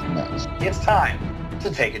take it to the max. It's time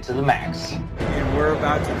to take it to the max. And we're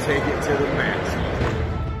about to take it to the max.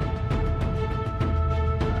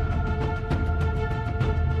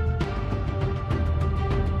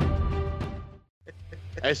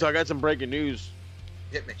 Hey, so I got some breaking news.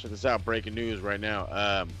 Hit me. Check this out, breaking news right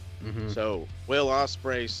now. So Will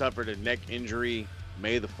Ospreay suffered a neck injury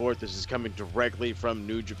May the 4th. This is coming directly from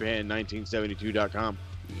New Japan 1972.com.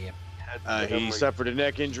 Yep. He suffered a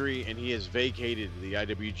neck injury and he has vacated the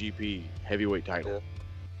IWGP heavyweight title.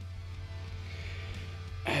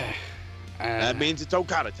 That means it's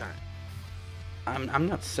Okada time. I'm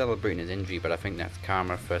not celebrating his injury, but I think that's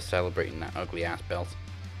karma for celebrating that ugly ass belt.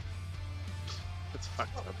 That's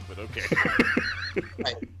fucked up, but okay.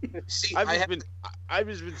 Right. See, I've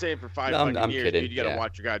just been saying for five I'm years, kidding, dude, you gotta yeah.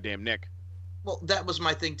 watch your goddamn neck. well, that was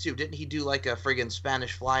my thing too. Didn't he do like a friggin'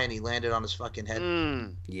 Spanish fly and he landed on his fucking head?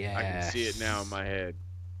 Yeah. I can see it now in my head.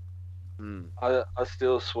 I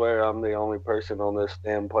still swear I'm the only person on this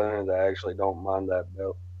damn planet that actually don't mind that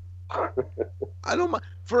belt. I don't mind.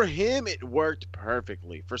 For him, it worked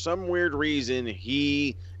perfectly. For some weird reason,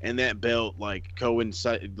 he and that belt like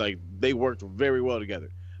coincide, like they worked very well together.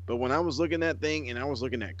 But when I was looking at that thing and I was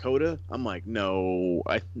looking at Coda, I'm like, no,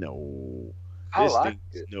 I this liked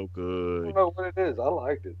thing's it. no I good. don't know what it is. I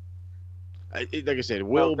liked it. Like I said,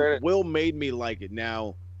 Will made me like it.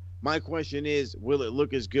 Now, my question is, will it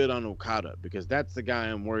look as good on Okada? Because that's the guy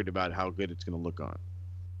I'm worried about how good it's going to look on.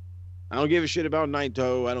 I don't give a shit about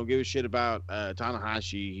Naito. I don't give a shit about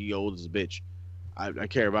Tanahashi. He old as a bitch. I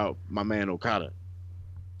care about my man Okada.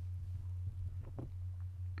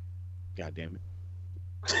 God damn it.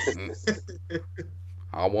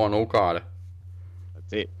 I want Okada.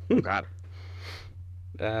 That's it. Okada.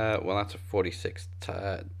 Well, that's a 46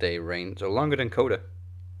 day reign, so longer than Coda.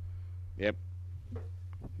 Yep.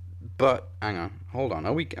 But hang on, hold on.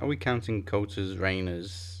 Are we counting Cota's reign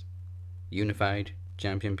as unified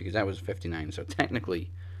champion, because that was 59? So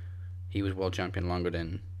technically, he was world champion longer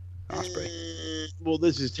than Ospreay. Well,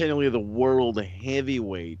 this is technically the world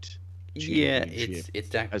heavyweight. Yeah, it's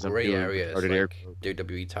that As I'm gray feeling area. It's retarded like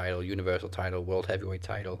WWE title, Universal title, World Heavyweight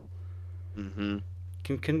title. Mm-hmm.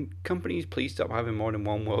 Can companies please stop having more than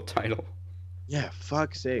one world title? Yeah,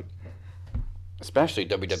 fuck's sake. Especially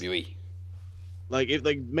WWE. Like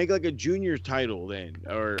make like a junior title then,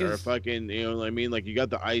 or fucking, you know what I mean? Like you got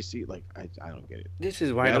the IC. Like I don't get it. This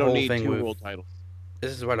is why I the don't whole need thing two with world titles.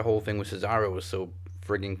 This is why the whole thing with Cesaro was so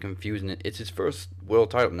friggin' confusing. It's his first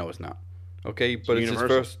world title. No, it's not. Okay, but it's his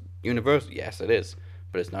first universal. Yes, it is,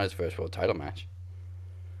 but it's not his first world title match.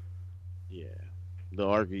 Yeah, they'll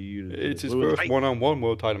argue you. It's his first one-on-one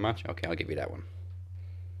world title match. Okay, I'll give you that one.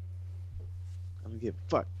 I don't give a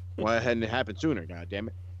fuck. Why hadn't it happened sooner? God damn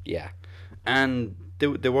it. Yeah, and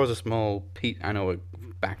there was a small piece. I know we're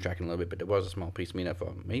backtracking a little bit, but there was a small piece of me that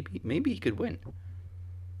thought maybe he could win.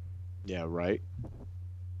 Yeah, right.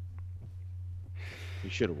 He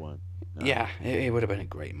should have won. No. Yeah, it would have been a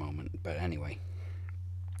great moment. But anyway,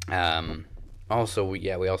 also we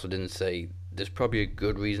also didn't say there's probably a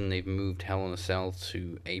good reason they've moved Hell in a Cell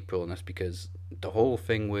to April, and that's because the whole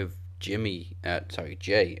thing with Jay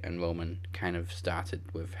and Roman kind of started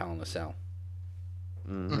with Hell in a Cell.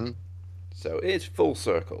 Mm-hmm. So it's full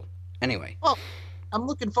circle. Anyway. Well, I'm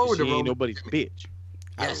looking forward to Roman. Nobody's bitch.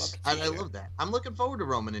 Yes, I love that. I'm looking forward to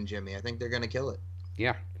Roman and Jimmy. I think they're gonna kill it.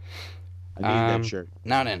 Yeah. I need that shirt.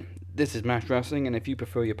 Now then, this is Max Wrestling, and if you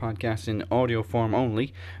prefer your podcast in audio form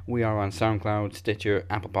only, we are on SoundCloud, Stitcher,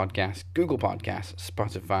 Apple Podcasts, Google Podcasts,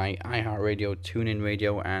 Spotify, iHeartRadio, TuneIn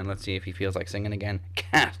Radio, and let's see if he feels like singing again,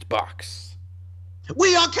 Castbox.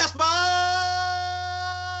 We on Castbox!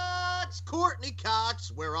 Courtney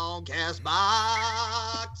Cox, we're on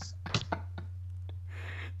Castbox!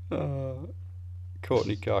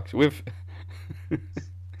 Courtney Cox. With...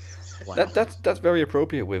 Wow. That's very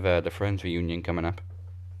appropriate with the Friends reunion coming up.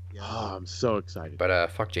 Yeah. Oh, I'm so excited.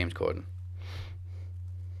 But fuck James Corden.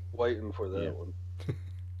 Waiting for that one.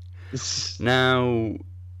 Now,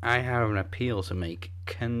 I have an appeal to make.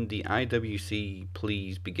 Can the IWC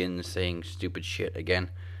please begin saying stupid shit again?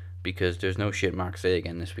 Because there's no shit Mark say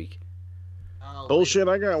again this week. Bullshit,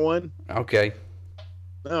 I got one. Okay.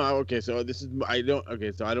 No, okay, so I don't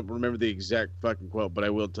remember the exact fucking quote, but I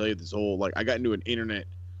will tell you this whole, like, I got into an internet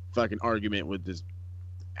fucking argument with this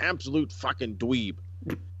absolute fucking dweeb.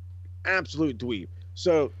 Absolute dweeb.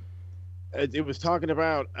 So, it was talking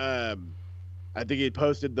about, I think he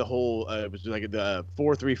posted the whole, it was like the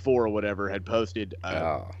 434 or whatever had posted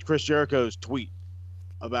Chris Jericho's tweet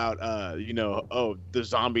about, the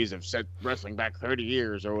zombies have set wrestling back 30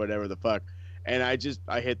 years or whatever the fuck. And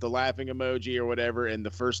I hit the laughing emoji or whatever, and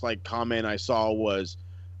the first like comment I saw was,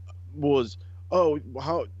 oh,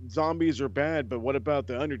 how zombies are bad, but what about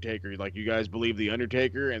the Undertaker? Like, you guys believe the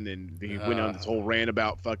Undertaker? And then he went on this whole rant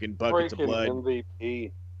about fucking buckets of blood.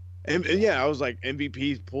 MVP. And yeah, I was like,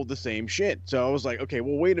 MVP pulled the same shit. So I was like, okay,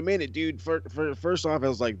 well, wait a minute, dude. First off, I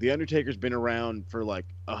was like, the Undertaker's been around for like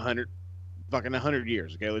 100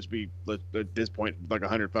 years. Okay, let's at this point like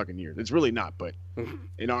 100 fucking years. It's really not, but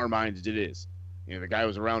in our minds it is. You know, the guy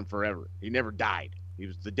was around forever. He never died. He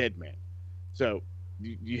was the dead man. So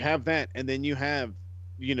you have that, and then you have,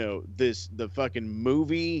 you know, the fucking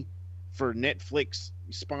movie for Netflix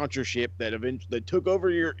sponsorship that took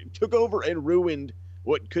over and ruined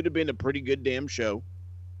what could have been a pretty good damn show.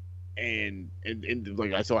 And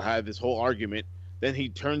like I had this whole argument. Then he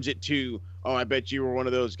turns it to, oh, I bet you were one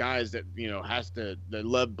of those guys that, you know, that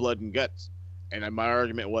love blood and guts. And my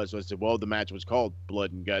argument was, I said, well, the match was called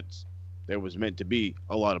Blood and Guts. There was meant to be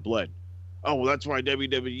a lot of blood. Oh, well, that's why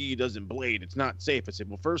WWE doesn't blade. It's not safe. I said,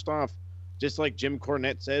 well, first off, just like Jim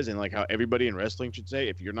Cornette says, and like how everybody in wrestling should say,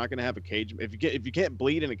 if you're not going to have a cage, if you can't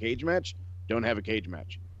bleed in a cage match, don't have a cage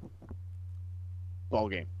match. Ball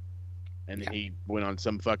game. And then he went on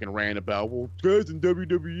some fucking rant about, well, guys in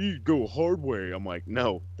WWE go hard way. I'm like,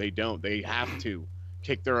 no, they don't. They have to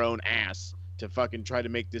kick their own ass to fucking try to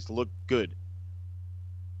make this look good.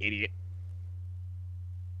 Idiot.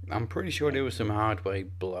 I'm pretty sure there was some hard way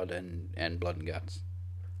blood and blood and guts.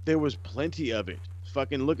 There was plenty of it.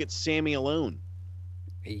 Fucking look at Sammy alone.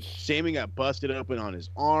 Sammy got busted open on his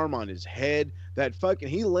arm, on his head.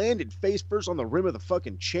 He landed face first on the rim of the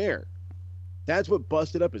fucking chair. That's what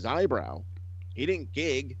busted up his eyebrow. He didn't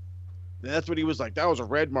gig. That's what he was like. That was a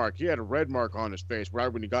red mark. He had a red mark on his face right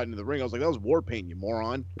when he got into the ring. I was like, that was war paint, you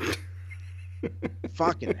moron.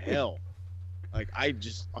 Fucking hell. Like,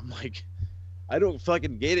 I'm like, I don't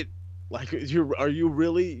fucking get it. Like, you're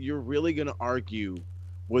really gonna argue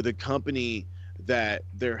with a company that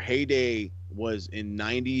their heyday was in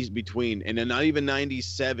 90s and then not even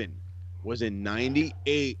 97, was in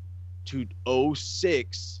 98 to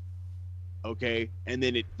 06. Okay, and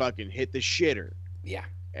then it fucking hit the shitter. Yeah.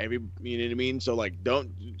 You know what I mean? So like,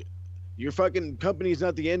 your fucking company's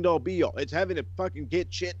not the end all be all. It's having to fucking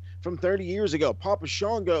get shit from 30 years ago. Papa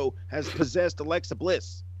Shango has possessed Alexa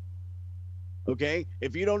Bliss. Okay,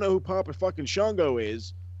 if you don't know who Papa fucking Shango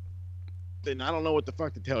is, then I don't know what the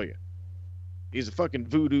fuck to tell you. He's a fucking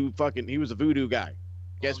he was a voodoo guy.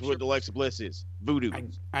 Guess what Alexa Bliss is? Voodoo.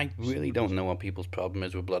 I really don't know what people's problem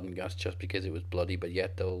is with Blood and Guts just because it was bloody, but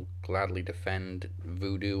yet they'll gladly defend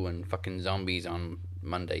voodoo and fucking zombies on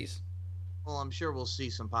Mondays. Well, I'm sure we'll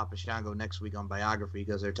see some Papa Shango next week on Biography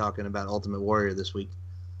because they're talking about Ultimate Warrior this week.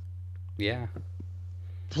 Yeah.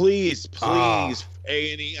 Please,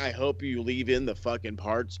 A&E, I hope you leave in the fucking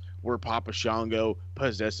parts where Papa Shango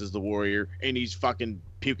possesses the warrior and he's fucking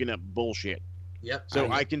puking up bullshit. Yep.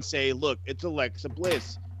 So I can say, look, it's Alexa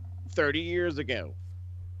Bliss 30 years ago.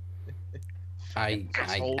 I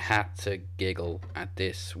had to giggle at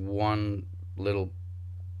this one little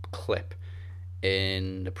clip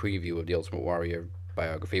in the preview of the Ultimate Warrior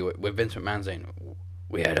biography with Vince McMahon saying,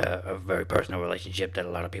 we had a very personal relationship that a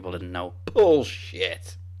lot of people didn't know.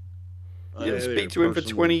 Bullshit. You didn't speak to him for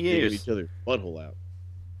 20 years. Each other butthole out.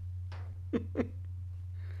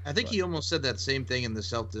 I think he almost said that same thing in the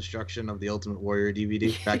Self-Destruction of the Ultimate Warrior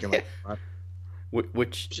DVD back in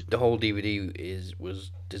which the whole DVD was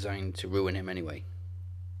designed to ruin him anyway.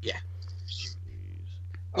 Yeah.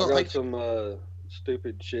 I got some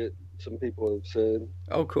stupid shit some people have said.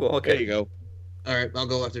 Oh, cool. Okay. There you go. All right, I'll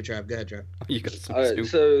go after Trav. Go ahead, Trav. You got some stupid.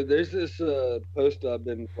 So there's this post I've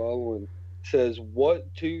been following. It says,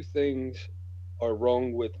 what 2 things are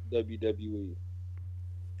wrong with WWE?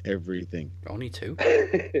 Everything. Only 2?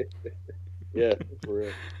 Yeah,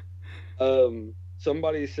 for real.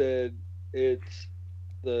 Somebody said it's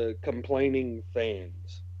the complaining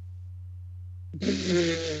fans.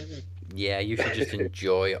 Yeah, you should just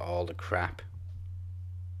enjoy all the crap.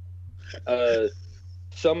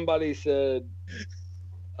 Somebody said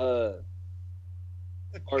RK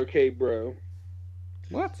Bro.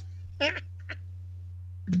 What?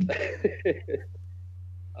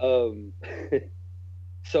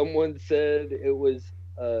 Someone said it was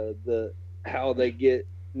how they get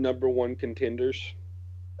 #1 contenders.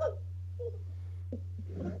 What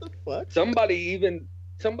the fuck? Somebody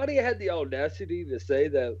had the audacity to say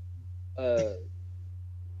that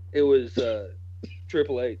it was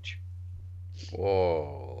Triple H.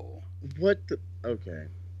 Whoa. What the? Okay.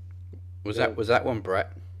 Was that one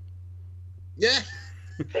Brett? Yeah.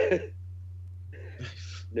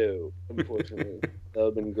 No, unfortunately. That would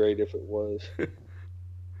have been great if it was.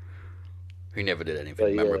 He never did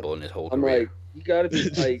anything memorable in his whole career. I'm like, you gotta be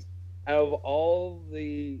like, out of all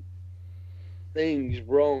the things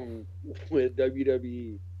wrong with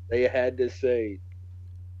WWE, they had to say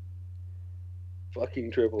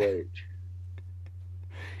fucking Triple H.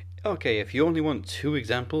 Okay, if you only want 2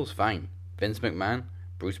 examples, fine. Vince McMahon,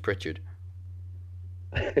 Bruce Pritchard.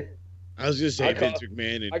 I was just saying Vince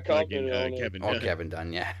McMahon and fucking Kevin Dunn. Or Kevin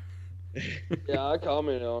Dunn, yeah. Yeah, I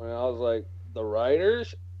commented on it. I was like, the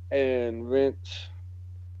writers and Vince.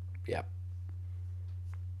 Yeah.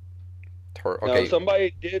 Okay. No,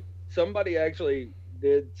 somebody actually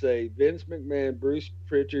did say Vince McMahon, Bruce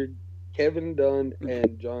Pritchard, Kevin Dunn,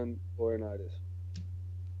 and John Laurinaitis.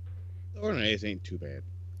 Laurinaitis ain't too bad.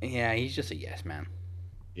 Yeah, he's just a yes man.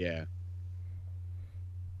 Yeah.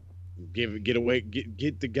 Get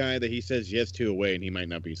the guy that he says yes to away, and he might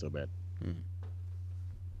not be so bad.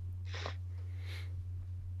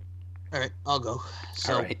 All right, I'll go.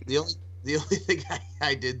 So the only thing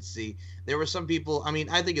I did see, there were some people. I mean,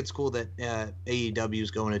 I think it's cool that AEW is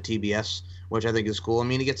going to TBS, which I think is cool. I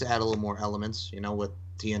mean, it gets to add a little more elements, with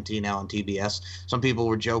TNT now on TBS. Some people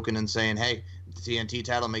were joking and saying, "Hey, the TNT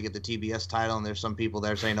title, make it the TBS title," and there's some people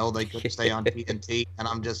there saying, "Oh, they could stay on TNT," and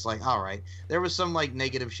I'm just like, all right. There was some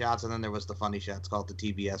negative shots, and then there was the funny shots called the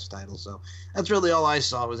TBS title. So that's really all I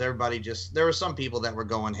saw was everybody there were some people that were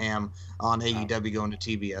going ham on AEW going to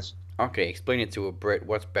TBS. Okay, explain it to a Brit.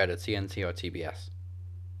 What's better, TNT or TBS?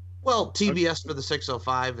 Well, TBS for the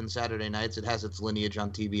 605 and Saturday nights. It has its lineage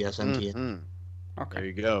on TBS and TNT. Okay, there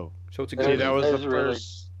you go. So it's a good. That was the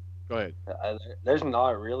first. Go ahead. There's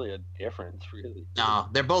not really a difference, really. No,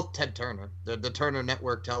 they're both Ted Turner. The Turner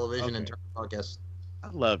Network Television and Turner Broadcast. I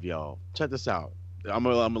love y'all. Check this out. I'm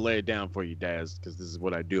gonna lay it down for you, Daz, because this is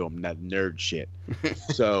what I do. I'm not nerd shit.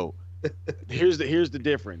 So here's the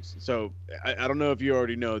difference. So I don't know if you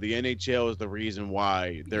already know, the NHL is the reason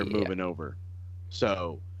why they're moving over.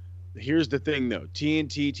 So here's the thing, though.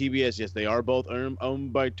 TNT, TBS, yes, they are both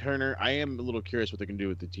owned by Turner. I am a little curious what they're going to do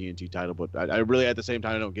with the TNT title, but I really, at the same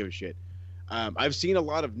time, I don't give a shit. I've seen a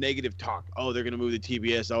lot of negative talk. Oh, they're going to move the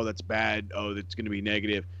TBS. Oh, that's bad. Oh, that's going to be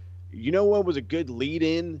negative. You know what was a good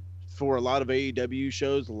lead-in for a lot of AEW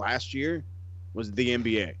shows last year? Was the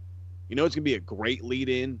NBA. You know it's going to be a great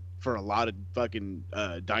lead-in for a lot of fucking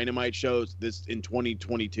Dynamite shows this in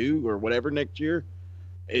 2022 or whatever next year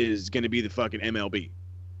is going to be the fucking MLB.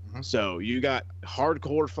 So you got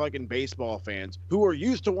hardcore fucking baseball fans who are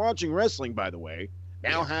used to watching wrestling, by the way,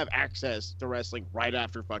 now have access to wrestling right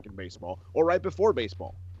after fucking baseball or right before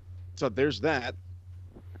baseball. So there's that.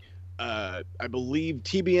 I believe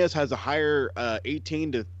TBS has a higher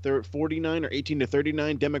 18 to 49 or 18 to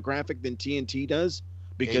 39 demographic than TNT does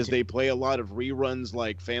because they play a lot of reruns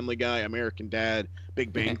like Family Guy, American Dad,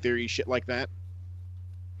 Big Bang Theory, shit like that.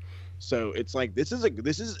 So it's like this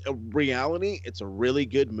is a reality. It's a really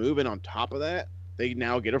good move, and on top of that, they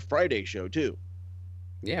now get a Friday show too.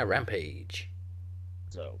 Yeah, Rampage.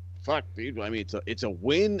 So fuck, dude. I mean, it's a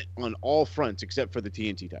win on all fronts except for the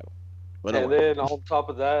TNT title. But and then on top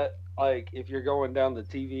of that, like if you're going down the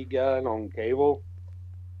TV gun on cable,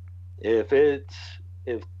 if I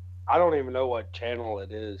don't even know what channel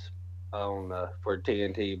it is on for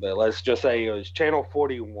TNT, but let's just say it was channel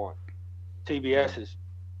 41. TBS is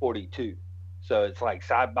 42, so it's like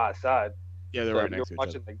side by side. Yeah, they're right next to each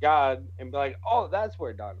other. You're watching the guide and be like, "Oh, that's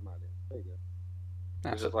where Dynamite is." There you go.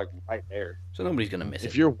 It's just like right there. So nobody's gonna miss it.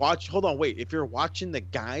 If you're if you're watching the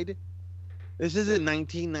guide, this isn't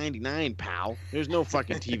 1999, pal. There's no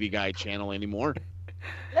fucking TV Guide channel anymore.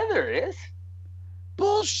 Yeah, there is.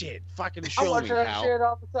 Bullshit. Fucking show me, pal. I watch that shit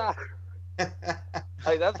all the time.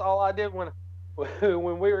 Like that's all I did when we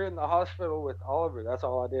were in the hospital with Oliver. That's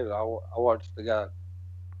all I did. I watched the guide.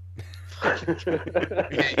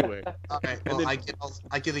 Anyway, okay. Well,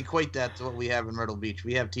 I can equate that to what we have in Myrtle Beach.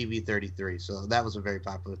 We have TV 33, so that was a very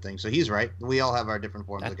popular thing. So he's right. We all have our different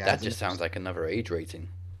forms of guides. That just sounds like another age rating.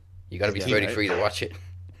 You got to be 33 to watch it.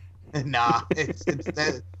 Nah, it's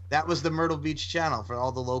that was the Myrtle Beach channel for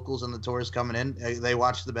all the locals and the tourists coming in. They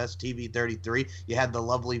watched the best TV 33. You had the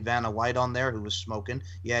lovely Vanna White on there who was smoking.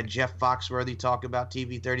 You had Jeff Foxworthy talk about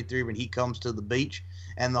TV 33 when he comes to the beach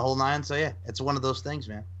and the whole nine. So yeah, it's one of those things,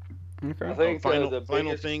 man. Okay. I think the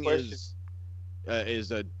final thing is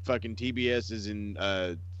fucking TBS is in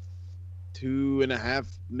 2.5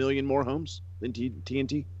 million more homes than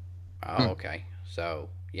TNT. Oh, okay. So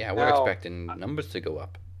yeah, we're expecting numbers to go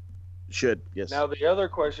up. Should, yes. Now the other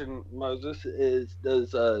question, Moses, is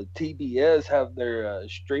does TBS have their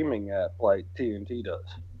streaming app like TNT does?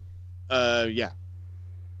 Yeah.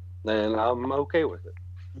 Then I'm okay with it.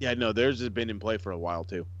 Yeah, no, theirs has been in play for a while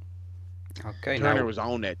too. Okay, Turner was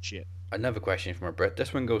on that shit. Another question from our Brett.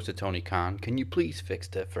 This one goes to Tony Khan. Can you please fix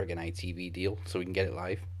the friggin' ITV deal so we can get it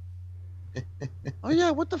live? Oh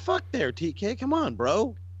yeah, what the fuck there, TK? Come on,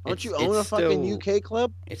 bro. Don't you own a fucking UK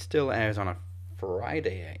club? It still airs on a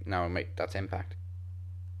Friday. No, mate, that's Impact.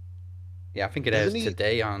 Yeah, I think it airs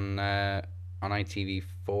today on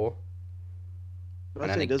ITV4.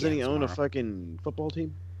 Doesn't he own a fucking football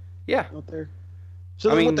team? Yeah. Out there.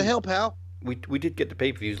 So then what the hell, pal? We did get the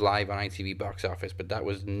pay-per-views live on ITV Box Office, but that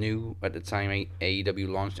was new at the time AEW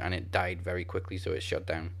launched, and it died very quickly, so it shut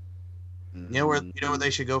down. You know where they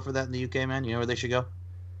should go for that in the UK, man? You know where they should go?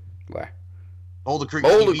 Where? Boulder Creek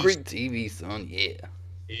TV, son. Yeah.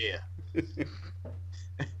 Yeah.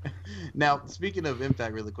 Now, speaking of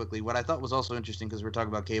Impact really quickly, what I thought was also interesting, because we're talking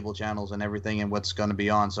about cable channels and everything and what's going to be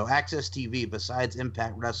on. So Access TV, besides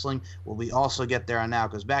Impact Wrestling, will we also get there on now?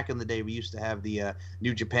 Because back in the day, we used to have the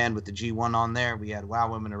New Japan with the G1 on there. We had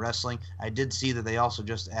WoW Women in Wrestling. I did see that they also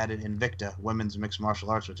just added Invicta, Women's Mixed Martial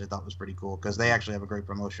Arts, which I thought was pretty cool, because they actually have a great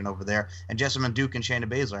promotion over there. And Jessamine Duke and Shayna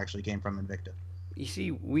Baszler actually came from Invicta. You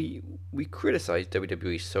see, we criticized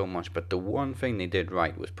WWE so much, but the one thing they did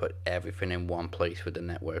right was put everything in one place with the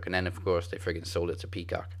network, and then of course they friggin' sold it to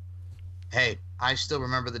Peacock. Hey, I still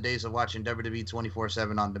remember the days of watching WWE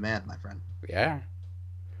 24/7 on demand, my friend. Yeah.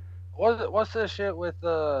 What's this shit with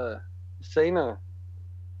Cena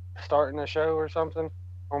starting a show or something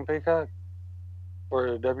on Peacock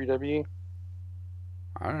for WWE?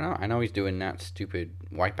 I don't know. I know he's doing that stupid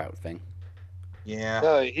Wipeout thing. Yeah.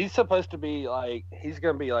 No, he's supposed to be he's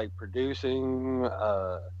gonna be producing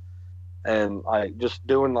and just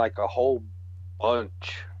doing a whole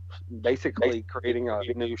bunch, basically creating a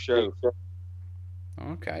new show.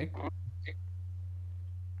 Okay.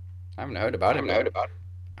 I haven't heard about it.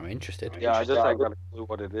 I'm interested. Yeah, I just ain't got a clue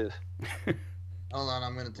what it is. Hold on,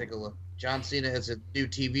 I'm gonna take a look. John Cena has a new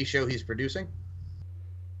TV show he's producing.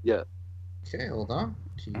 Yeah. Okay, hold on.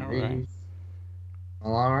 TV. All right.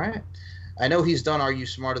 Well, all right. I know he's done Are You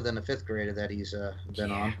Smarter Than a Fifth Grader that he's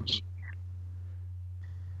been on.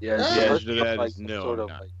 Yeah, it's supposed to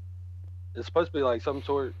be some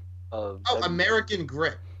sort of... Oh, American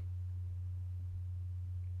Grit.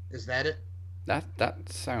 Is that it? That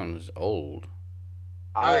sounds old.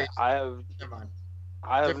 I have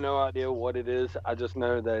no idea what it is. I just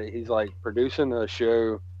know that he's producing a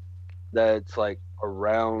show that's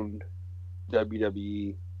around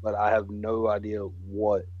WWE, but I have no idea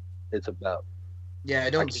what it's about. Yeah, I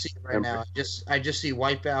don't see it right now. I just see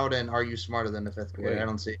Wipeout and Are You Smarter Than the Fifth Grader. I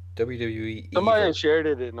don't see it. WWE. Somebody shared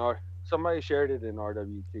it in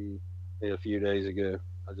RWT a few days ago.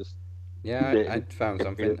 I found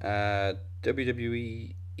something.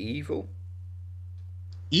 WWE Evil.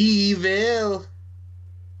 Evil.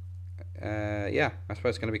 Yeah, that's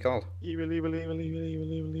what it's going to be called.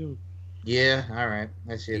 Evil. Yeah, all right.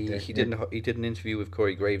 I see it there. He did an interview with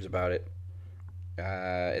Corey Graves about it.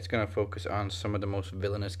 It's going to focus on some of the most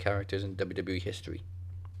villainous characters in WWE history.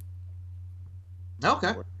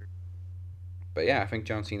 Okay. But yeah, I think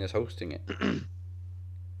John Cena's hosting it.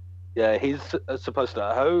 Yeah, he's supposed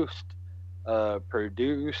to host,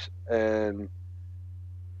 produce, and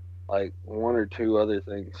one or two other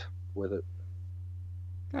things with it.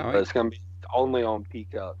 All right. But it's going to be only on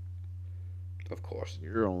Peacock. Of course.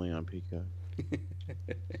 You're only on Peacock.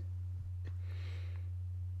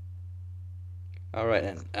 All right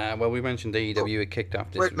then. Well, we mentioned AEW. It kicked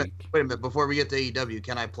off this week. Wait a minute. Before we get to AEW,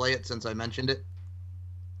 can I play it since I mentioned it?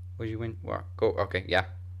 What did you win? What? Go. Okay. Yeah.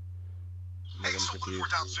 Hey, so we're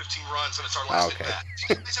down 15 runs and it's our last at bat.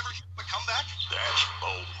 Did you guys ever hear of a comeback? That's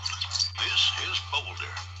bold. This is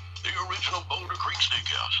Boulder, the original Boulder Creek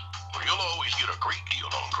Steakhouse, where you'll always get a great deal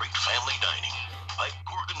on great family dining. Like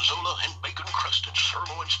gorgonzola and bacon-crusted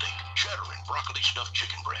sirloin steak, cheddar and broccoli stuffed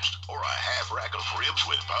chicken breast, or a half rack of ribs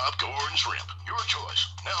with popcorn shrimp. Your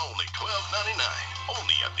choice. Now only $12.99.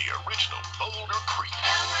 Only at the original Boulder Creek.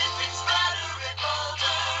 Everything's better at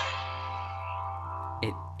Boulder.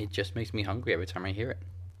 It just makes me hungry every time I hear it.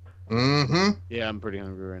 Mm-hmm. Yeah, I'm pretty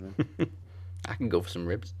hungry right now. I can go for some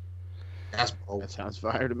ribs. That's bold. That sounds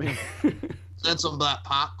fire to me. Send some of that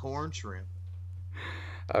popcorn shrimp.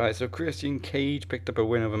 Alright, so Christian Cage picked up a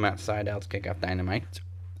win over Matt Sydal to kick off Dynamite.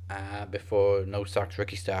 Before No Socks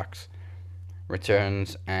Ricky Starks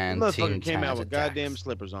returns and Team came out with attacks. goddamn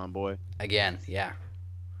slippers on, boy. Again, yeah.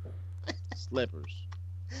 Slippers.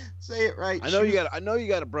 Say it right. I know you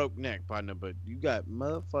got a broke neck, partner, but you got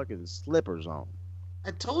motherfucking slippers on.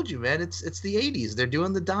 I told you, man. It's the 80s. They're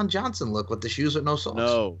doing the Don Johnson look with the shoes with no socks.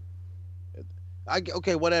 No.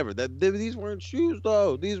 Okay, whatever. These weren't shoes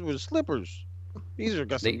though. These were slippers. These are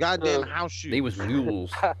some goddamn house shoes. They was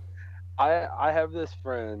mules. I have this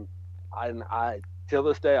friend, and till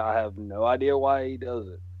this day I have no idea why he does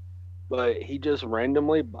it, but he just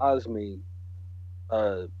randomly buys me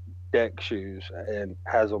deck shoes and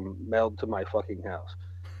has them mailed to my fucking house.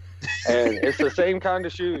 And it's the same kind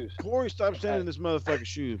of shoes. Corey, stop standing in this motherfucking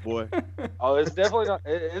shoes, boy. Oh, it's definitely not.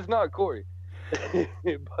 It's not Corey.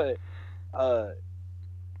 But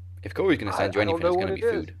if Corey's gonna send you anything, it's gonna be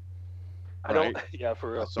food. I don't. Yeah,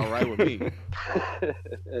 for real. That's all right with me.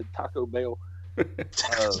 Taco Bell.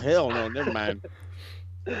 Hell no, never mind.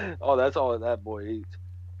 Oh, that's all that boy eats.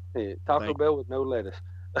 Yeah, Taco Bell with no lettuce.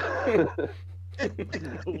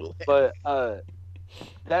 But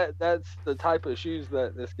that's the type of shoes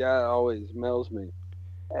that this guy always mails me,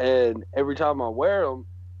 and every time I wear them,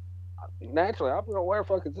 naturally I'm gonna wear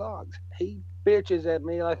fucking socks. He bitches at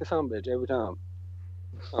me like a sumbitch every time,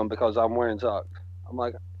 because I'm wearing socks. I'm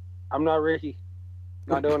like, I'm not Ricky,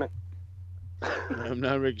 not doing it. I'm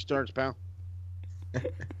not Ricky Starks, pal.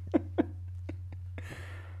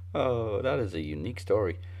 Oh, that is a unique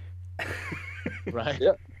story. Right.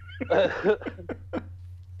 Yep.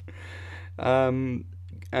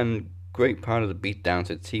 And great part of the beatdown,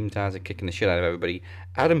 so Team Taz are kicking the shit out of everybody.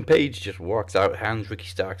 Adam Page just walks out, hands Ricky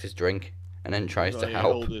Starks his drink, and then tries to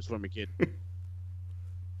help. Hold this for me, kid.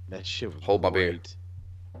 That shit was Hold my beer.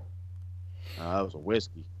 That was a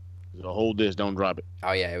whiskey. So hold this, don't drop it.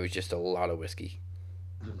 Oh yeah, it was just a lot of whiskey.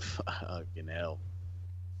 Fucking hell.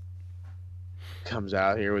 Comes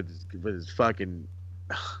out here with his fucking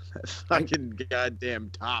that fucking goddamn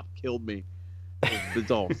top killed me. It's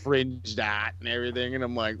all fringed out and everything, and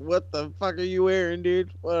I'm like, what the fuck are you wearing,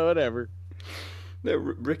 dude? Well, whatever.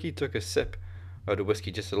 Ricky took a sip of the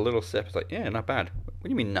whiskey, just a little sip. It's like, yeah, not bad. What do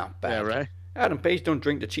you mean not bad? Yeah, right. Adam Page don't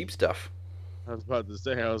drink the cheap stuff. I was about to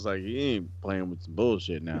say, I was like, you ain't playing with some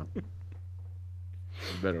bullshit now. You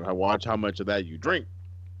better watch how much of that you drink.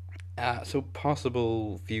 So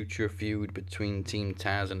possible future feud between Team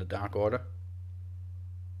Taz and the Dark Order.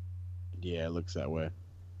 Yeah, it looks that way.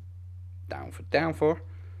 Down for.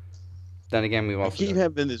 Then again, we've also. I keep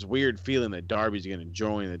having this weird feeling that Darby's going to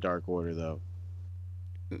join the Dark Order, though.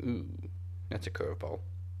 Ooh, that's a curveball.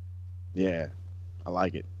 Yeah, I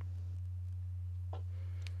like it.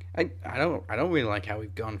 I don't really like how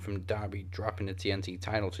we've gone from Darby dropping the TNT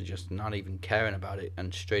title to just not even caring about it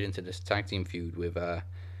and straight into this tag team feud with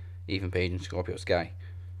Ethan Page and Scorpio Sky.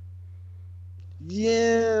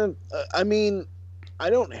 Yeah, I mean, I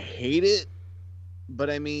don't hate it, but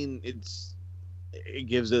I mean, it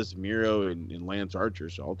gives us Miro and Lance Archer,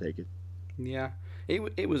 so I'll take it. Yeah,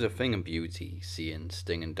 it was a thing of beauty seeing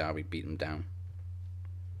Sting and Darby beat them down.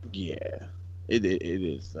 Yeah, it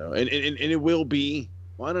is though, and it will be.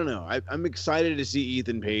 Well, I don't know. I'm excited to see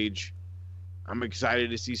Ethan Page. I'm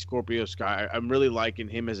excited to see Scorpio Sky. I'm really liking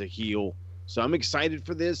him as a heel. So I'm excited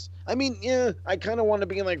for this. I mean, yeah, I kind of want to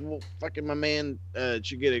be like, well, fucking my man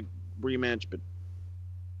should get a rematch, but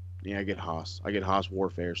yeah, I get Haas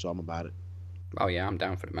Warfare, so I'm about it. Oh yeah, I'm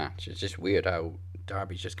down for the match. It's just weird how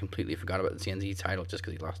Darby's just completely forgot about the TNT title just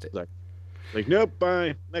because he lost it. Like nope,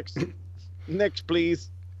 bye. Next,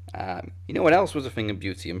 please. You know what else was a thing of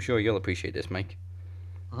beauty? I'm sure you'll appreciate this, Mike.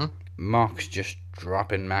 Huh? Mox just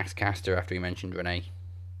dropping Max Caster after he mentioned Renee.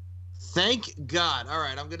 Thank God. All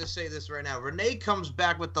right, I'm going to say this right now. Renee comes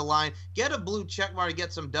back with the line, get a blue check mark,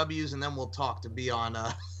 get some W's, and then we'll talk to be on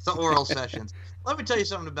the oral sessions. Let me tell you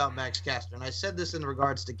something about Max Caster, and I said this in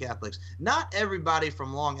regards to Catholics. Not everybody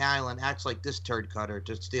from Long Island acts like this turd cutter,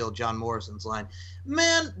 to steal John Morrison's line.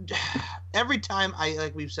 Man, every time,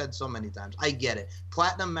 like we've said so many times, I get it.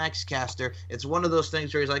 Platinum Max Caster, it's one of those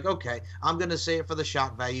things where he's like, okay, I'm going to say it for the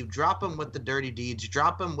shock value. Drop him with the dirty deeds.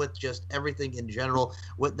 Drop him with just everything in general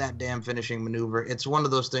with that damn finishing maneuver. It's one of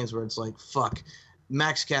those things where it's like, fuck,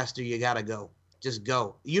 Max Caster, you got to go. Just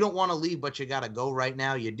go. You don't want to leave, but you got to go right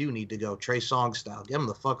now. You do need to go. Trey Songz style. Get him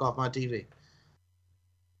the fuck off my TV.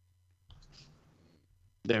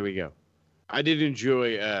 There we go. I did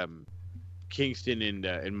enjoy Kingston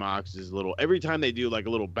and Mox's little. Every time they do like a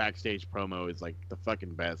little backstage promo, it's like the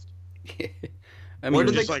fucking best. I mean,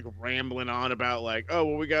 they're just like rambling on about like, oh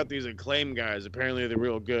well, we got these Acclaim guys. Apparently they're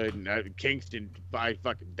real good. And Kingston, I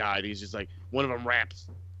fucking died. He's just like, one of them raps.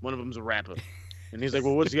 One of them's a rapper. And he's like,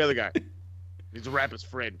 well, what's the other guy? He's a rapper's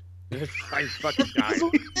friend. I fucking died. That's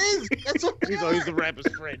what it is. That's what he's the rapper's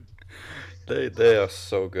friend. They are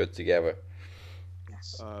so good together.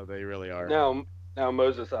 Yes. They really are. Now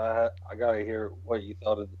Moses, I gotta hear what you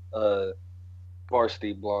thought of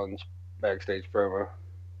Varsity Blonde's backstage promo.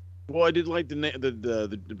 Well, I did like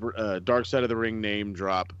the Dark Side of the Ring name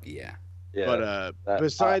drop. Yeah. But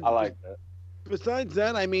besides, I like that. Besides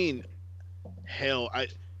that, I mean, hell,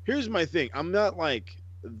 here's my thing. I'm not like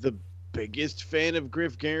the biggest fan of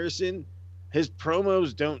Griff Garrison. His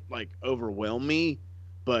promos don't like overwhelm me,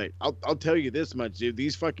 but I'll tell you this much, dude.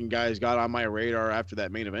 These fucking guys got on my radar after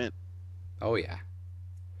that main event. Oh yeah.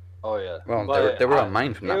 Oh yeah. Well, But they were on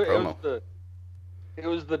mine from that promo. It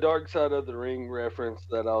was the Dark Side of the Ring reference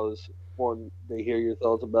that I was wanting to hear your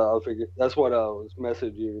thoughts about. I figured that's what I was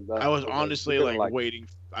messaging about. I was honestly waiting.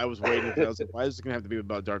 I was waiting. I was like, why is it gonna have to be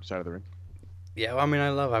about Dark Side of the Ring? Yeah, well, I mean, I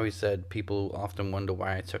love how he said people often wonder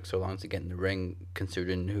why I took so long to get in the ring,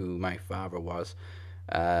 considering who my father was.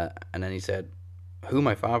 And then he said, who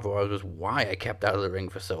my father was why I kept out of the ring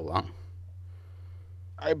for so long.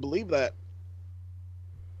 I believe that.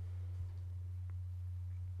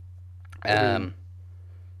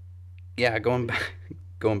 Yeah, going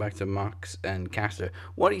back to Mox and Caster,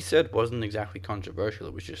 what he said wasn't exactly controversial.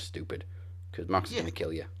 It was just stupid, because Mox is gonna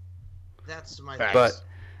kill you. That's my. But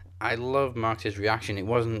I love Mox's reaction. It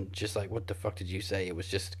wasn't just like, "What the fuck did you say?" It was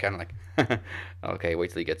just kind of like, "Okay,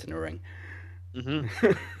 wait till he gets in the ring."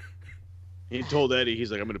 Mm-hmm. He told Eddie,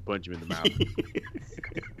 he's like, "I'm gonna punch him in the mouth."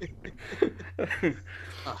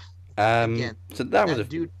 Again, so that was a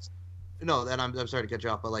dude. No, and I'm sorry to cut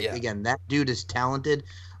you off, but again, that dude is talented,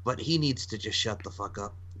 but he needs to just shut the fuck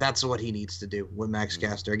up. That's what he needs to do with Max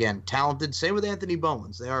Caster. Again, talented. Same with Anthony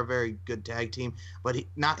Bowens. They are a very good tag team, but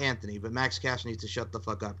not Anthony, but Max Caster needs to shut the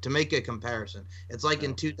fuck up. To make a comparison, it's like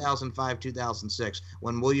in 2005, 2006,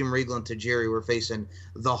 when William Regal and Tajiri were facing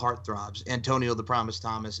the Heartthrobs, Antonio the Promise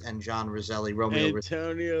Thomas and John Roselli.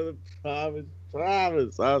 Antonio the Promise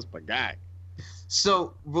Thomas. That was my guy.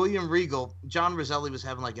 So William Regal, John Roselli was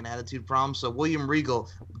having like an attitude problem. So William Regal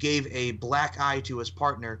gave a black eye to his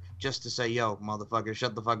partner just to say, "Yo, motherfucker,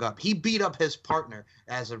 shut the fuck up." He beat up his partner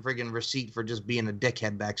as a friggin' receipt for just being a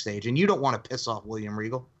dickhead backstage. And you don't want to piss off William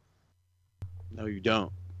Regal. No, you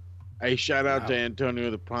don't. Hey, shout out to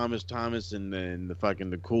Antonio the Promise Thomas and then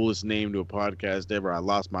the coolest name to a podcast ever. I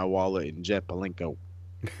lost my wallet in Jeff Palenko.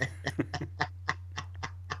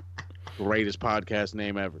 Greatest podcast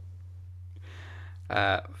name ever.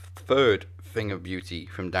 Third thing of beauty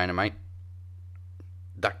from Dynamite,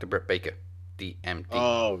 Dr. Britt Baker, DMD.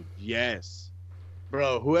 Oh, yes.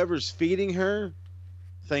 Bro, whoever's feeding her,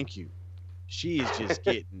 thank you. She is just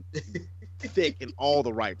getting thick in all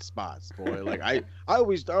the right spots, boy. Like, I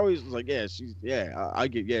always was like,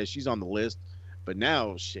 she's on the list. But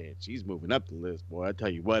now, shit, she's moving up the list, boy. I tell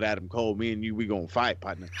you what, Adam Cole, me and you, we gonna fight,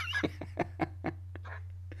 partner.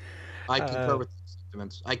 I concur with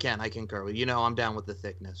sentiments. I concur with. I'm down with the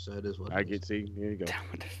thickness, so it is what I get. See, here you go. Down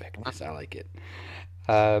with the thickness. I like it.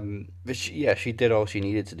 But she did all she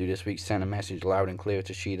needed to do this week. Sent a message loud and clear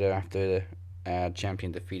to Shida after the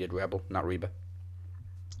champion defeated Rebel, not Reba.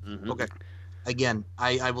 Mm-hmm. Okay. Again,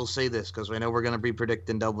 I will say this because I know we're going to be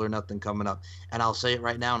predicting Double or Nothing coming up. And I'll say it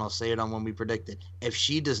right now, and I'll say it on when we predict it. If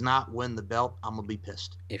she does not win the belt, I'm going to be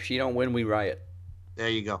pissed. If she don't win, we riot. There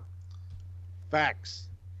you go. Facts.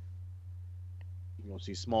 You're going to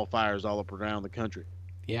see small fires all up around the country.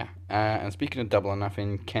 Yeah. And speaking of Double or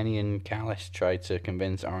Nothing, Kenny and Callis tried to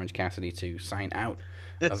convince Orange Cassidy to sign out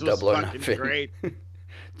of Double or Nothing. Great.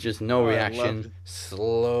 Just no reaction.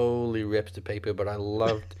 Slowly rips the paper, but I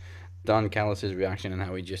loved Don Callis' reaction and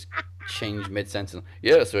how he just changed mid-sentence.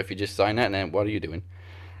 Yeah, so if you just sign that, then what are you doing?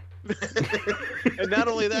 And not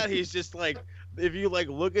only that, he's just like, if you like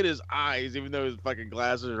look at his eyes, even though his fucking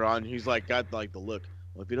glasses are on, he's like got like the look.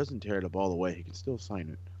 Well, if he doesn't tear it up all the way, he can still sign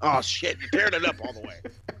it. Oh shit, you teared it up all the way.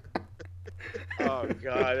 Oh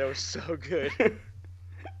god, that was so good.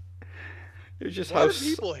 It was just Why do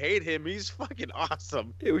people hate him? He's fucking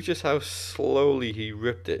awesome. It was just how slowly he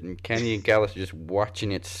ripped it, and Kenny and Gallus just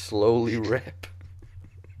watching it slowly rip.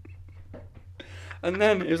 And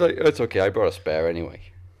then it was like, oh, it's okay, I brought a spare anyway.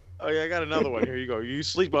 Oh yeah, I got another one. Here you go. You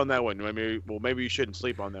sleep on that one. Maybe you shouldn't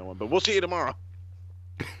sleep on that one, but we'll see you tomorrow.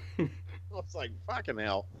 It's like fucking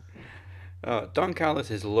hell. Don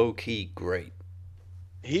Callis is low key great.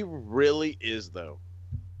 He really is, though.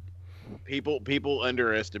 People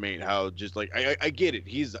underestimate how just like I get it.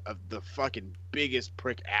 He's the fucking biggest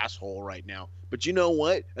prick asshole right now. But you know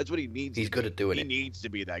what? That's what he needs. He's good at doing it. He needs to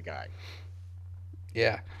be that guy.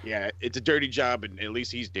 Yeah. Yeah, it's a dirty job, and at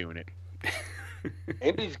least he's doing it.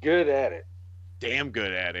 And he's good at it. Damn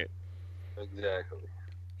good at it. Exactly.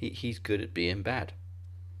 He's good at being bad.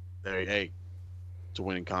 Hey, it's a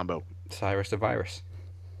winning combo. Cyrus the Virus.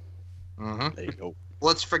 Mm-hmm. There you go.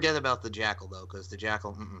 Let's forget about the Jackal though, because the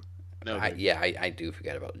Jackal. No, I do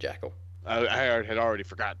forget about the Jackal. I had already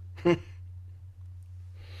forgotten.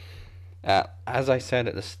 As I said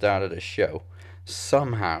at the start of the show,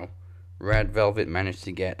 somehow Red Velvet managed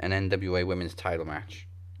to get an NWA Women's title match.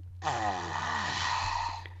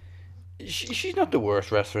 She's not the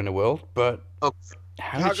worst wrestler in the world, but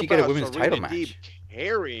how did she get a women's title match? Deep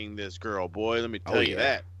carrying this girl, boy. Let me tell you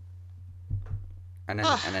that. And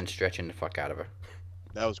then stretching the fuck out of her.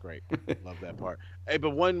 That was great. Love that part. Hey,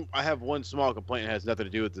 but I have one small complaint. It has nothing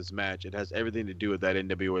to do with this match. It has everything to do with that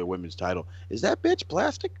NWA Women's title. Is that bitch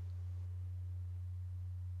plastic?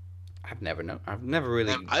 I've never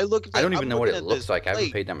really. I don't even know what it looks like. I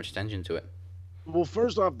haven't paid that much attention to it. Well,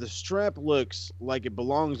 first off, the strap looks like it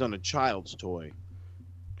belongs on a child's toy,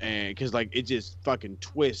 and because like it just fucking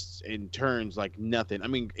twists and turns like nothing. I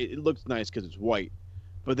mean, it looks nice because it's white,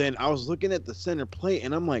 but then I was looking at the center plate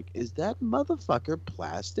and I'm like, is that motherfucker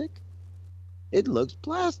plastic? It looks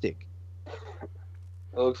plastic.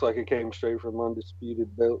 It looks like it came straight from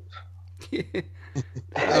Undisputed Belts.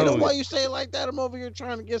 I don't know why you say it like that. I'm over here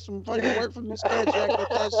trying to get some fucking work from the sketch act with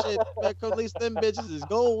that shit. At least them bitches is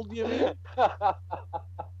gold, you know?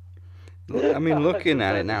 I mean, looking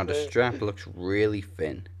at it now, the strap looks really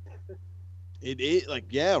thin. It is like,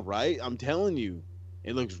 yeah, right. I'm telling you,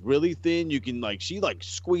 it looks really thin. You can she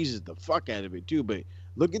squeezes the fuck out of it too. But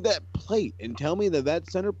look at that plate and tell me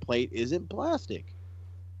that center plate isn't plastic.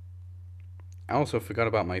 I also forgot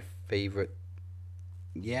about my favorite.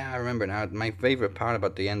 Yeah, I remember now. My favorite part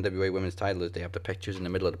about the NWA Women's title is they have the pictures in the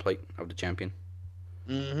middle of the plate of the champion.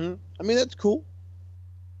 Mm-hmm. I mean, that's cool.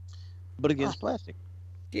 But against plastic.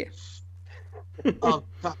 Yeah. Let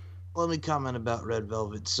me comment about Red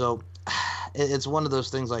Velvet. So, it's one of those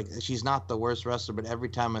things, like, she's not the worst wrestler, but every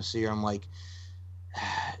time I see her, I'm like,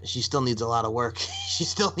 she still needs a lot of work. She's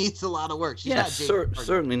certainly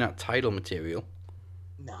not title material.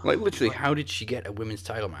 No. Like, literally, how did she get a women's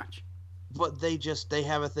title match? But they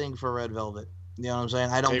have a thing for Red Velvet. You know what I'm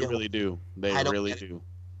saying? They really do. They really do.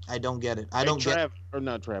 I don't get it.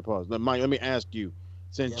 Pause. Mike, let me ask you,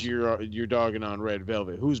 since you're dogging on Red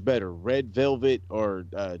Velvet, who's better, Red Velvet or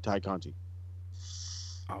Ty Conti?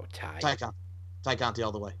 Oh, Ty Conti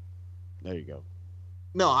all the way. There you go.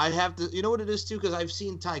 No, I have to. You know what it is too, because I've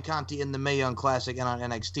seen Ty Conti in the Mae Young Classic and on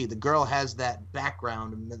NXT. The girl has that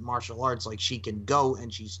background in martial arts, like she can go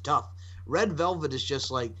and she's tough. Red Velvet is just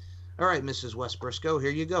like, all right, Mrs. West Briscoe,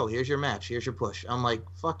 here you go. Here's your match. Here's your push. I'm like,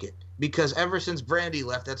 fuck it. Because ever since Brandy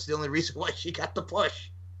left, that's the only reason why she got the push.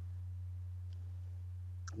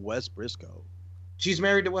 West Briscoe. She's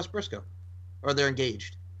married to West Briscoe. Or they're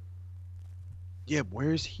engaged. Yeah,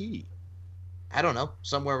 where's he? I don't know.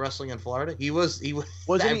 Somewhere wrestling in Florida. Wasn't he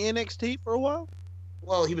NXT for a while?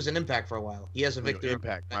 Well, he was in Impact for a while. He has a victory.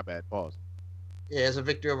 Impact, my bad. Pause. Yeah, he has a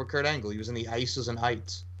victory over Kurt Angle. He was in the Ices and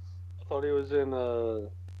Heights. I thought he was in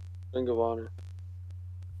Ring of Honor.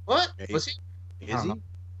 What? Was he? Is he?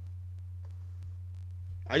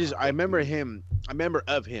 I remember him. I remember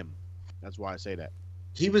of him. That's why I say that.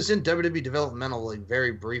 He was in WWE Developmental like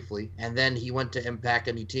very briefly, and then he went to Impact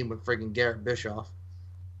and he teamed with friggin' Garrett Bischoff.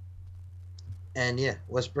 And yeah,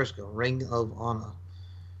 West Briscoe, Ring of Honor.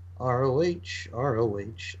 ROH,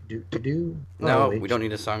 do. No, we don't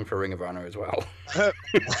need a song for Ring of Honor as well.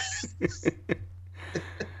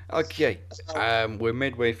 Okay, we're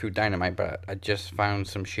midway through Dynamite, but I just found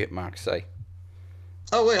some shit Mark say.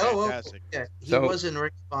 Oh, wait, yeah, he was in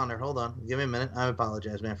Ring of Honor. Hold on, give me a minute. I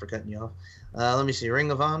apologize, man, for cutting you off. Let me see,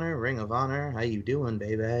 Ring of Honor, how you doing,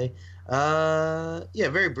 baby? Yeah,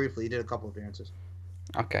 very briefly, he did a couple of appearances.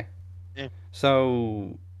 Okay. Yeah.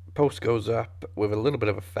 So, post goes up with a little bit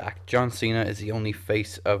of a fact. John Cena is the only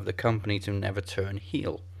face of the company to never turn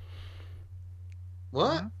heel.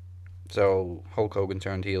 What? So, Hulk Hogan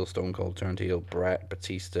turned heel, Stone Cold turned heel, Bret,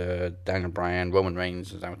 Batista, Daniel Bryan, Roman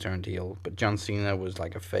Reigns is now turned heel. But John Cena was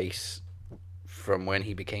like a face from when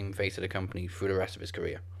he became face of the company through the rest of his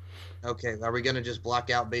career. Okay, are we going to just block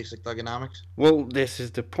out basic thugonomics? Well, this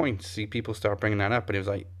is the point. See, people start bringing that up, but it was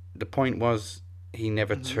like, the point was he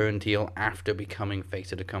never turned heel after becoming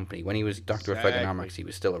face of the company. When he was Doctor of Thugonomics, he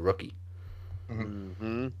was still a rookie.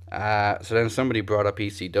 Mm-hmm. So then somebody brought up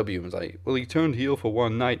ECW and was like, well, he turned heel for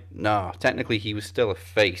one night. No, technically he was still a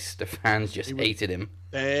face. The fans just hated him.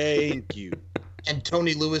 Thank you. And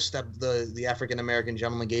Tony Lewis, the African-American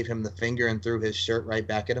gentleman, gave him the finger and threw his shirt right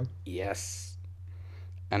back at him? Yes.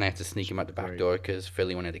 And I had to sneak him out the back door because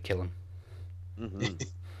Philly wanted to kill him. Mm-hmm.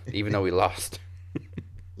 Even though he lost.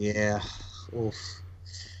 Yeah. Oof.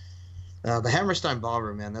 The Hammerstein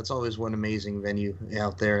Ballroom, man, that's always one amazing venue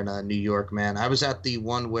out there in New York, man. I was at the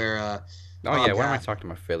one where... why am I talking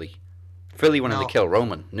about Philly? Philly wanted to kill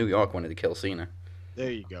Roman. New York wanted to kill Cena.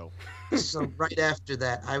 There you go. So right after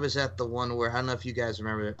that, I was at the one where, I don't know if you guys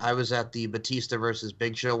remember it, I was at the Batista versus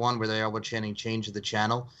Big Show one where they all were chanting change the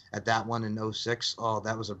channel at that one in 2006. Oh,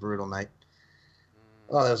 that was a brutal night.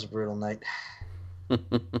 Does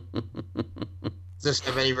this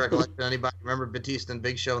have any recollection? Anybody remember Batista and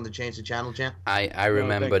Big Show and the Change the Channel chant? I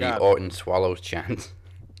remember the Orton Swallows chant.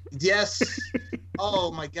 Yes.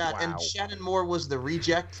 Oh my God. Wow. And Shannon Moore was the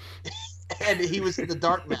reject, and he was in the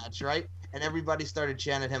dark match, right? and everybody started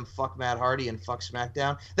chanting him "fuck Matt Hardy" and "fuck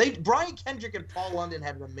SmackDown." Brian Kendrick and Paul London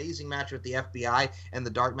had an amazing match with the FBI and the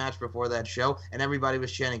dark match before that show, and everybody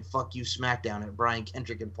was chanting "fuck you SmackDown" at Brian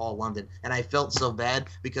Kendrick and Paul London, and I felt so bad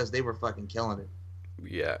because they were fucking killing it.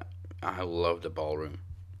 Yeah, I love the ballroom.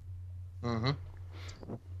 Mm-hmm.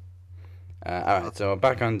 All right, so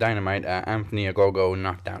back on Dynamite, Anthony Ogogo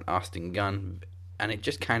knocked out Austin Gunn, and it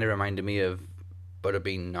just kind of reminded me of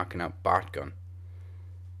Butterbean knocking out Bart Gunn.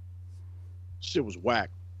 Shit was whack.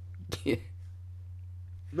 Yeah.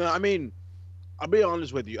 No, I mean, I'll be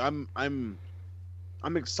honest with you. I'm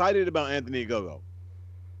excited about Anthony Ogogo.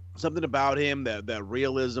 Something about him, that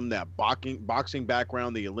realism, that boxing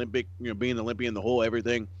background, the Olympic, being an Olympian, the whole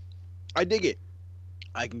everything. I dig it.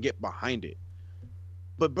 I can get behind it.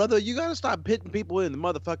 But brother, you gotta stop hitting people in the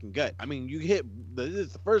motherfucking gut. I mean, this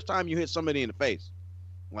is the first time you hit somebody in the face.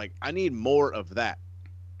 Like, I need more of that.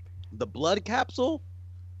 The blood capsule,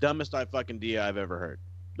 dumbest idea I've ever heard.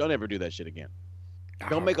 Don't ever do that shit again.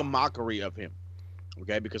 Don't make a mockery of him,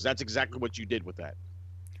 okay? Because that's exactly what you did with that.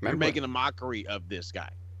 You're making a mockery of this guy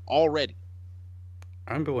already.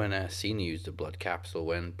 I remember when Cena used the blood capsule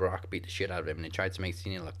when Brock beat the shit out of him, and he tried to make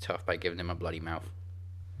Cena look tough by giving him a bloody mouth.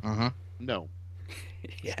 Mm-hmm. No.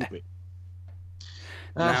 Yeah. Stupid.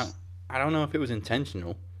 Now, I don't know if it was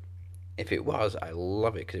intentional. If it was, I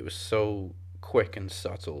love it because it was so quick and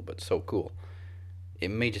subtle, but so cool. It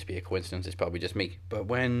may just be a coincidence. It's probably just me. But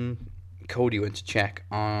when Cody went to check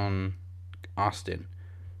on Austin,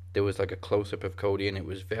 there was like a close-up of Cody, and it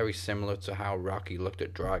was very similar to how Rocky looked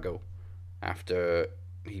at Drago after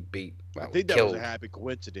he beat. Well, I think that killed. was a happy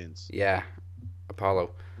coincidence. Yeah, Apollo.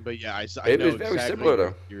 But yeah, I it know was very exactly similar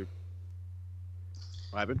though.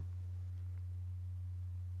 What happened?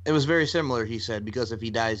 It was very similar, he said, because if he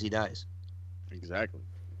dies, he dies. Exactly.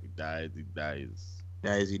 He dies. He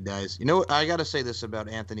dies. You know what? I got to say this about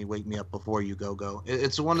Anthony Wake Me Up Before You Go.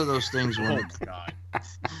 It's one of those things when... Oh, God.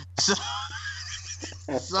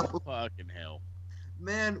 so fucking hell.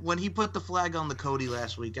 Man, when he put the flag on the Cody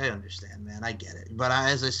last week, I understand, man. I get it. But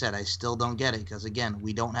as I said, I still don't get it because, again,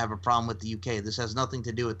 we don't have a problem with the UK. This has nothing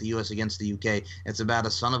to do with the US against the UK. It's about a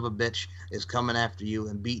son of a bitch is coming after you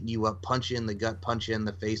and beating you up, punch you in the gut, punch you in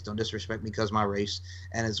the face. Don't disrespect me because of my race.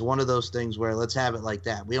 And it's one of those things where let's have it like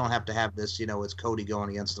that. We don't have to have this, it's Cody going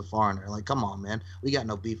against the foreigner. Like, come on, man. We got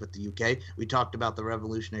no beef with the UK. We talked about the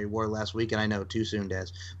Revolutionary War last week, and I know too soon,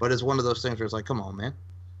 Daz. But it's one of those things where it's like, come on, man.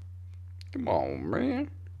 Come on, man.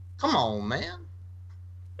 Come on, man.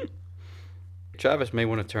 Travis may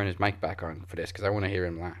want to turn his mic back on for this because I want to hear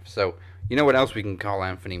him laugh. So, you know what else we can call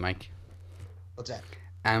Anthony, Mike? What's that?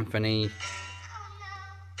 Anthony.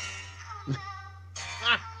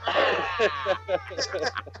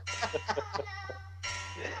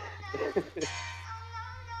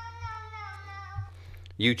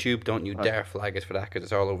 YouTube, don't you dare flag us for that because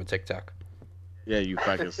it's all over TikTok. Yeah, you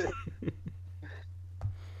fuckers.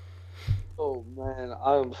 Oh man,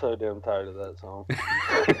 I'm so damn tired of that song.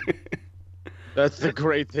 That's the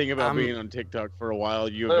great thing about being on TikTok for a while.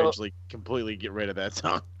 You eventually completely get rid of that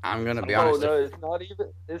song. I'm gonna be honest. No, it's not even.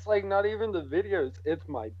 It's like not even the videos. It's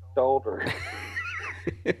my daughter.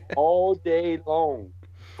 All day long,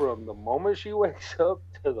 from the moment she wakes up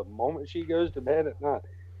to the moment she goes to bed at night,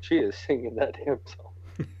 she is singing that damn song.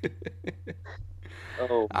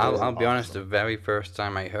 I'll be honest, the very first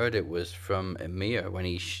time I heard it was from Amir when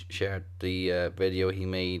he shared the video he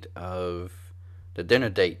made of the dinner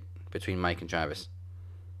date between Mike and Travis.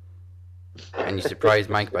 And he surprised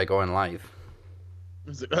Mike by going live.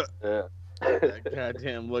 Yeah. That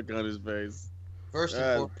goddamn look on his face.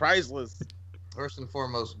 Priceless. First and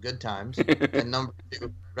foremost, good times. And number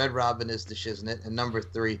 2, Red Robin is the shiznit. And number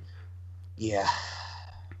 3, yeah.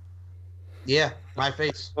 Yeah, my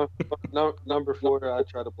face. Number 4, I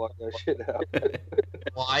try to block that shit out.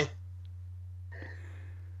 Why?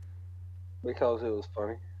 Because it was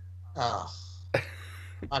funny. Oh,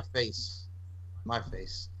 my face. My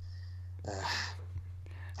face.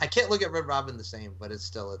 I can't look at Red Robin the same, but it's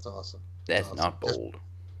awesome. That's awesome. Not bold.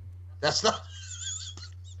 That's not.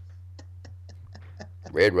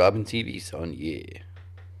 Red Robin TV, son, yeah.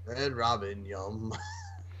 Red Robin, yum.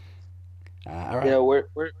 All right. Yeah,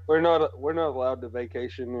 we're not allowed to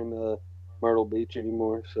vacation in Myrtle Beach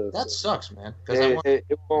anymore. So that sucks, man.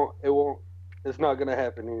 It won't. It's not gonna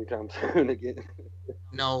happen anytime soon again.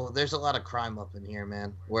 No, there's a lot of crime up in here,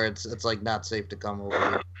 man. Where it's like not safe to come over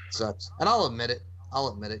here. It sucks, and I'll admit it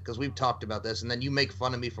because we've talked about this. And then you make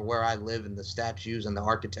fun of me for where I live and the statues and the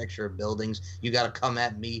architecture of buildings. You got to come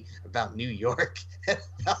at me about New York and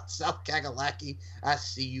about South Kakalaki. I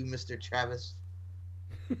see you, Mr. Travis.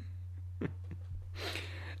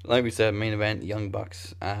 Like we said, main event, Young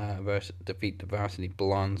Bucks defeat the Varsity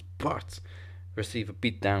Blondes, but receive a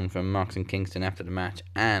beatdown from Mox and Kingston after the match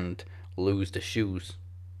and lose the shoes.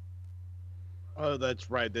 Oh, that's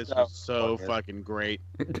right. This was so fucking great.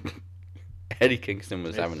 Eddie Kingston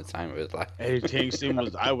was having the time of his life. Eddie Kingston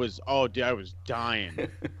was, I was dying.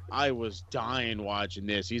 I was dying watching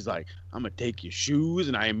this. He's like, I'm going to take your shoes.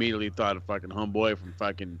 And I immediately thought of fucking Homeboy from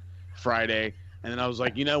fucking Friday. And then I was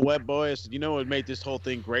like, you know what, boy? I said, you know what would make this whole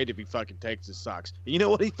thing great if he fucking takes his socks. And you know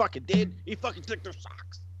what he fucking did? He fucking took their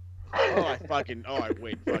socks. I went fucking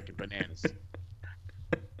bananas.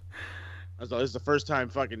 I was like, this is the first time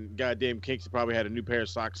fucking goddamn Kingston probably had a new pair of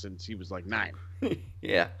socks since he was like 9.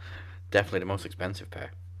 Yeah, definitely the most expensive pair.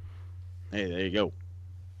 Hey, there you go.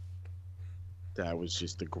 That was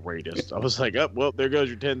just the greatest. I was like, oh, well, there goes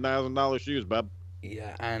your $10,000 shoes, bub.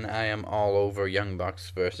 Yeah, and I am all over Young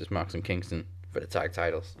Bucks versus Mox and Kingston for the tag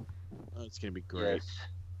titles. Oh, it's going to be great. Yes.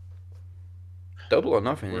 Double or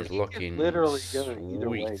Nothing is looking literally going either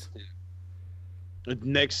way, too.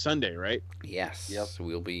 Next Sunday, right? Yes. Yep. So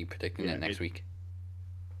we'll be predicting it next week.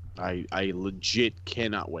 I legit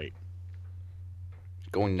cannot wait.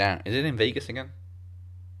 Going down. Is it in Vegas again?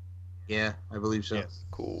 Yeah, I believe so. Yes.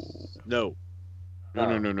 Cool. No. No.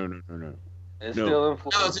 It's still in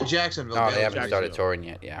Florida. No, it's in Jacksonville. Oh, they haven't started touring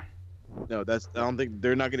yet, yeah. No, I don't think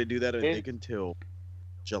they're not going to do that, I think, until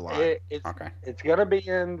July. Okay. It's going to be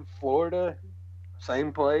in Florida,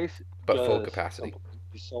 same place. But full capacity.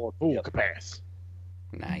 Full capacity.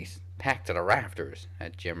 Nice. Packed to the rafters,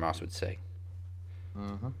 as Jim Ross would say.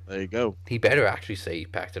 Mm-hmm. There you go. He better actually say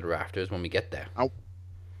packed to the rafters when we get there. Let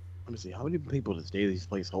me see. How many people does Daily's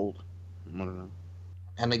place hold? I don't know.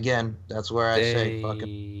 And again, that's where I say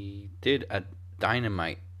fucking. Did a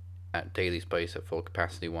Dynamite at Daly's place at full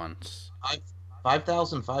capacity once.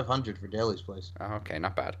 5,500 for Daly's place. Oh, okay,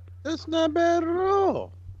 not bad. That's not bad at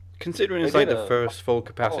all. Considering it's like the first full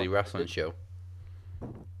capacity wrestling show.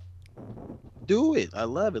 Do it. I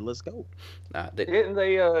love it. Let's go. Didn't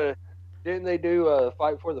they do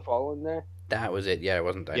Fight for the Fallen there? That was it. Yeah, it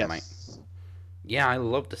wasn't Dynamite. Yes. Yeah, I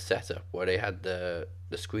love the setup where they had the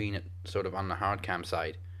screen sort of on the hard cam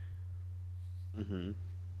side. Mm-hmm.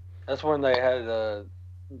 That's when they had the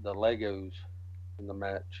Legos in the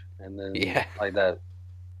match, and then like that,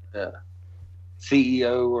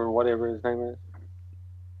 CEO or whatever his name is.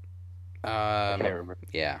 I can't remember.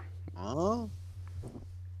 Yeah. Oh.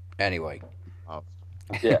 Anyway. Oh.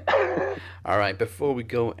 Yeah. All right. Before we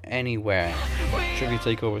go anywhere, Trivia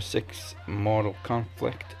Takeover 6 Mortal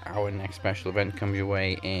Conflict. Our next special event comes your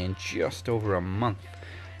way in just over a month,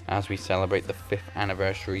 as we celebrate the 5th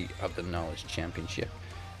anniversary of the Knowledge Championship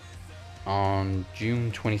on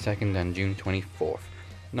June 22nd and June 24th.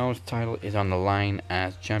 Knowledge title is on the line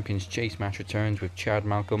as Champions Chase match returns with Chad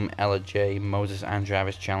Malcolm, Ella J, Moses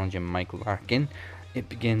Andravis challenging Mike Larkin. It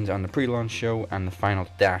begins on the pre-launch show and the final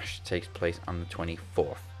dash takes place on the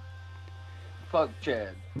 24th. Fuck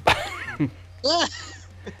Chad.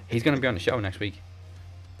 He's going to be on the show next week.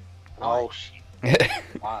 Oh, shit.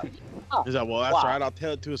 Why? He's like, well, that's right. I'll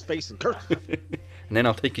tell it to his face and curse. And then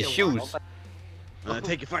I'll take his shoes.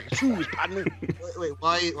 Take your fucking shoes, partner. Wait,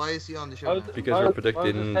 why is he on the show now? Because we're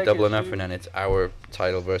predicting Double or Nothing, and it's our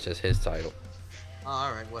title versus his title. Oh,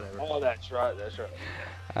 all right, whatever. Oh, that's right.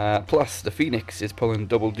 Plus, the Phoenix is pulling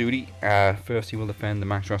double duty. First, he will defend the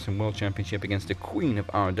Max Wrestling World Championship against the Queen of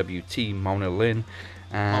RWT, Mona Lynn.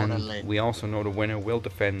 And we also know the winner will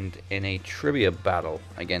defend in a trivia battle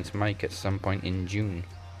against Mike at some point in July.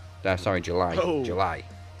 July.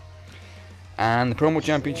 And the Promo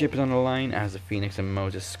Championship is on the line as the Phoenix and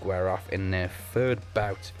Moses square off in their third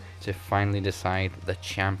bout to finally decide the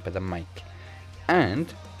champ of the mic.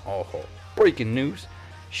 And, breaking news,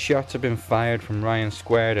 shots have been fired from Ryan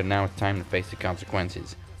Squared and now it's time to face the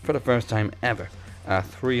consequences. For the first time ever, a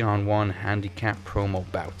 3-on-1 handicap promo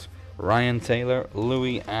bout. Ryan Taylor,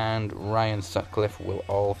 Louis, and Ryan Sutcliffe will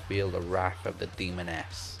all feel the wrath of the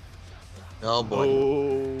Demoness. Oh boy.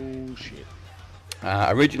 Oh shit.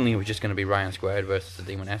 Originally, it was just going to be Ryan Squared versus the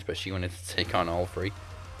Demoness, but she wanted to take on all three.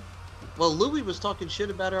 Well, Louis was talking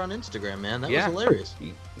shit about her on Instagram, man. That was hilarious.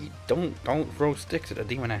 You don't throw sticks at a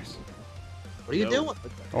Demoness. What are you doing?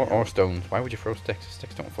 Or stones. Why would you throw sticks?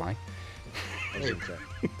 Sticks don't fly.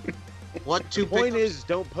 What two? The point is,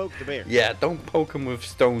 don't poke the bear. Yeah, don't poke him with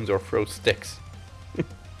stones or throw sticks.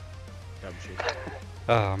 Dumb shit.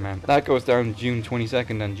 Oh man, that goes down June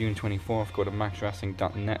 22nd and June 24th. Go to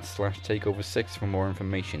maxwrestling.net/takeover6 for more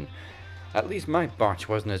information. At least my botch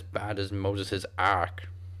wasn't as bad as Moses' arc.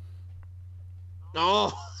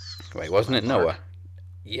 Oh. Wait, wasn't it Noah?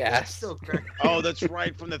 Yes. Still correct. Oh, that's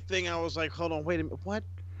right. From the thing, I was like, hold on, wait a minute, what?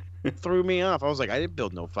 Threw me off. I was like, I didn't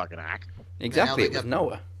build no fucking hack. Exactly, it was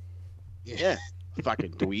Noah. Yeah,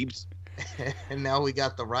 fucking dweebs. And now we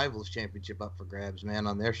got the Rivals Championship up for grabs, man,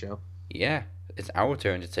 on their show. Yeah, it's our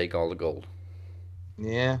turn to take all the gold.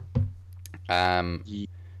 Yeah. I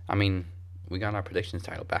mean, we got our predictions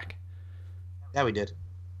title back. Yeah, we did.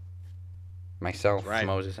 Myself,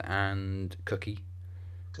 Moses, and Cookie.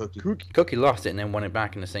 Cookie lost it and then won it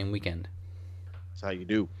back in the same weekend. That's how you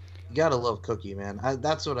do. You gotta love Cookie, man.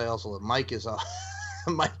 That's what I also love. Mike is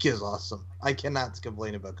awesome. I cannot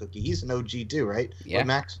complain about Cookie. He's an OG too, right? Yeah. What,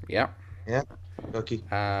 Max? Yeah. Yeah. Cookie.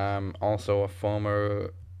 Also a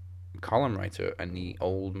former column writer in the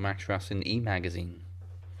old Max Wrestling e-magazine.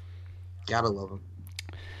 Gotta love him.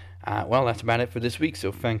 Well, that's about it for this week,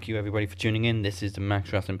 so thank you everybody for tuning in. This is the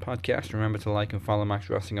Max Wrestling Podcast. Remember to like and follow Max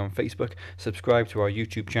Wrestling on Facebook, subscribe to our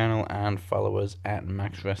YouTube channel, and follow us at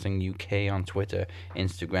Max Wrestling UK on Twitter,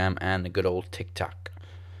 Instagram, and the good old TikTok.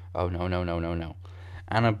 Oh, no.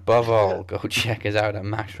 And above all, go check us out at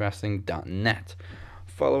maxwrestling.net.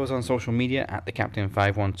 Follow us on social media at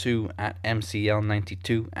TheCaptain512, at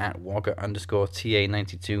MCL92, at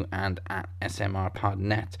Walker_TA92, and at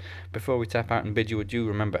SMRPodNet. Before we tap out and bid you adieu,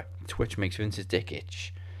 remember, Twitch makes Vince's dick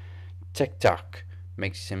itch. TikTok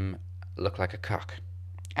makes him look like a cock.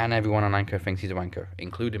 And everyone on Anchor thinks he's a wanker,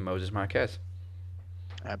 including Moses Marquez.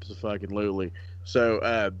 Absolutely.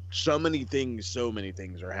 So, so many things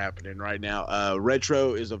are happening right now.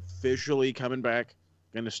 Retro is officially coming back.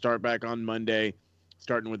 Going to start back on Monday,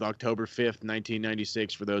 starting with October 5th,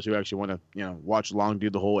 1996, for those who actually want to, watch along, do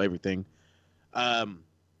the whole everything.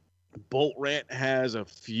 Bolt Rant has a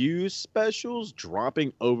few specials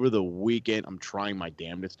dropping over the weekend. I'm trying my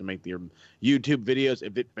damnedest to make the YouTube videos.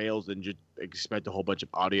 If it fails, then just expect a whole bunch of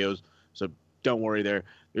audios. So don't worry there.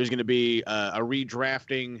 There's going to be a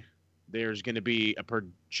redrafting. There's going to be a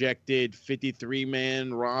projected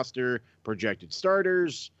 53-man roster, projected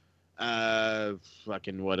starters.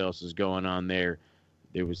 Fucking what else is going on there?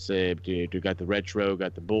 There was we got the Retro,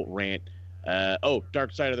 got the Bolt Rant.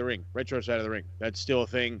 Dark Side of the Ring, Retro Side of the Ring. That's still a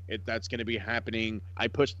thing. That's going to be happening. I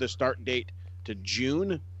pushed the start date to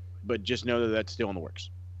June, but just know that that's still in the works.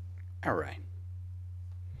 All right.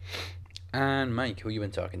 And Mike, who you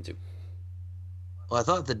been talking to? Well, I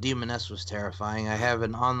thought the Demoness was terrifying. I have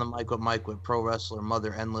an On the Mic with Mike with pro wrestler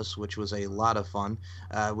Mother Endless, which was a lot of fun.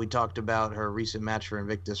 We talked about her recent match for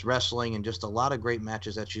Invictus Wrestling and just a lot of great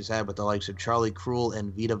matches that she's had with the likes of Charlie Cruel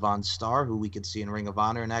and Vita Von Star, who we could see in Ring of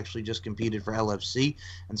Honor and actually just competed for LFC.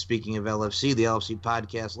 And speaking of LFC, the LFC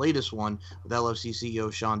podcast, latest one with LFC CEO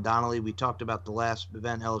Sean Donnelly. We talked about the last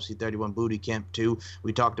event, LFC 31 Booty Camp 2.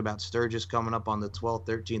 We talked about Sturgis coming up on the 12th,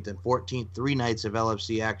 13th, and 14th, 3 nights of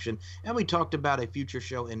LFC action. And we talked about a future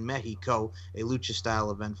show in Mexico, a lucha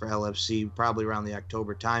style event for LFC, probably around the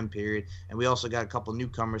October time period. And we also got a couple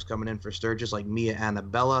newcomers coming in for Sturgis, like Mia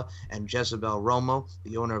Annabella and Jezebel Romo,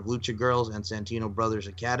 the owner of Lucha Girls and Santino Brothers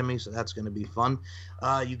Academy. So that's going to be fun.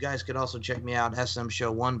 You guys could also check me out SM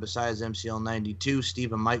Show 1 besides MCL92,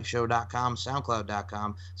 SteveandMikeShow.com,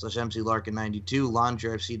 SoundCloud.com/MCLarkin92,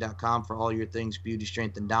 LaundryFC.com for all your things beauty,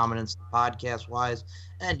 strength, and dominance podcast-wise.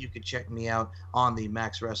 And you can check me out on the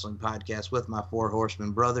Max Wrestling Podcast with my 4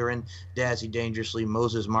 horsemen brethren, Dazzy Dangerously,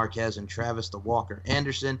 Moses Marquez, and Travis the Walker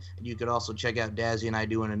Anderson. And you could also check out Dazzy and I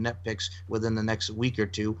doing a net picks within the next week or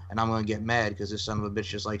two. And I'm going to get mad because this son of a bitch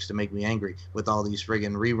just likes to make me angry with all these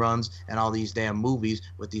friggin' reruns and all these damn movies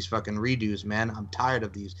with these fucking redos, man. I'm tired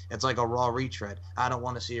of these. It's like a raw retread. I don't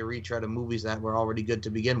want to see a retread of movies that were already good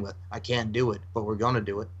to begin with. I can't do it, but we're going to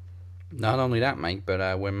do it. Not only that, Mike,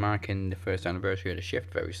 but we're marking the first anniversary of the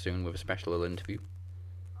shift very soon with a special little interview.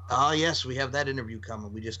 Oh, yes, we have that interview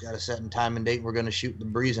coming. We just got to set in time and date. We're going to shoot the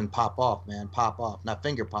breeze and pop off, man. Pop off. Not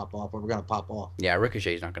finger pop off, but we're going to pop off. Yeah,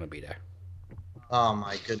 Ricochet's not going to be there. Oh,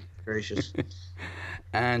 my good gracious.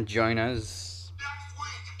 And join us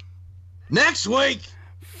next week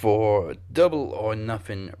for Double or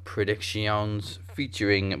Nothing predictions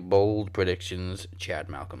featuring bold predictions, Chad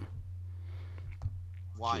Malcolm.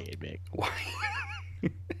 Why? Why?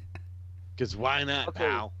 Because why not,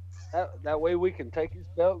 pal? That way we can take his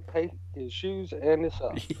belt, take his shoes, and his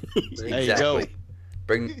socks. There you go.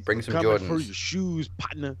 Bring some Coming Jordans. for your shoes,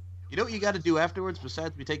 partner. You know what you got to do afterwards,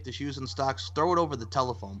 besides we take the shoes and stocks? Throw it over the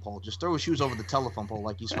telephone pole. Just throw his shoes over the telephone pole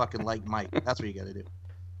like he's fucking like Mike. That's what you got to do.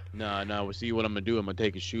 No. Well, see what I'm going to do? I'm going to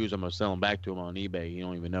take his shoes. I'm going to sell them back to him on eBay. You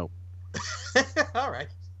don't even know. All right.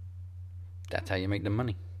 That's how you make the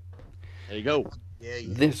money. There you go. Yeah.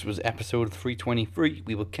 This was episode 323.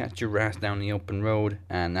 We will catch your ass down the open road.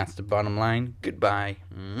 And that's the bottom line. Goodbye.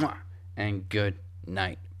 Mwah, and good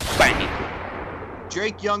night. Bang!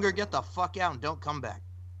 Drake Younger, get the fuck out and don't come back.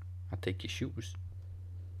 I'll take your shoes.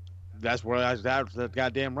 That's where I was at. That's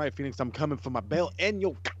goddamn right, Phoenix. I'm coming for my belt and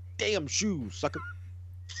your goddamn shoes, sucker.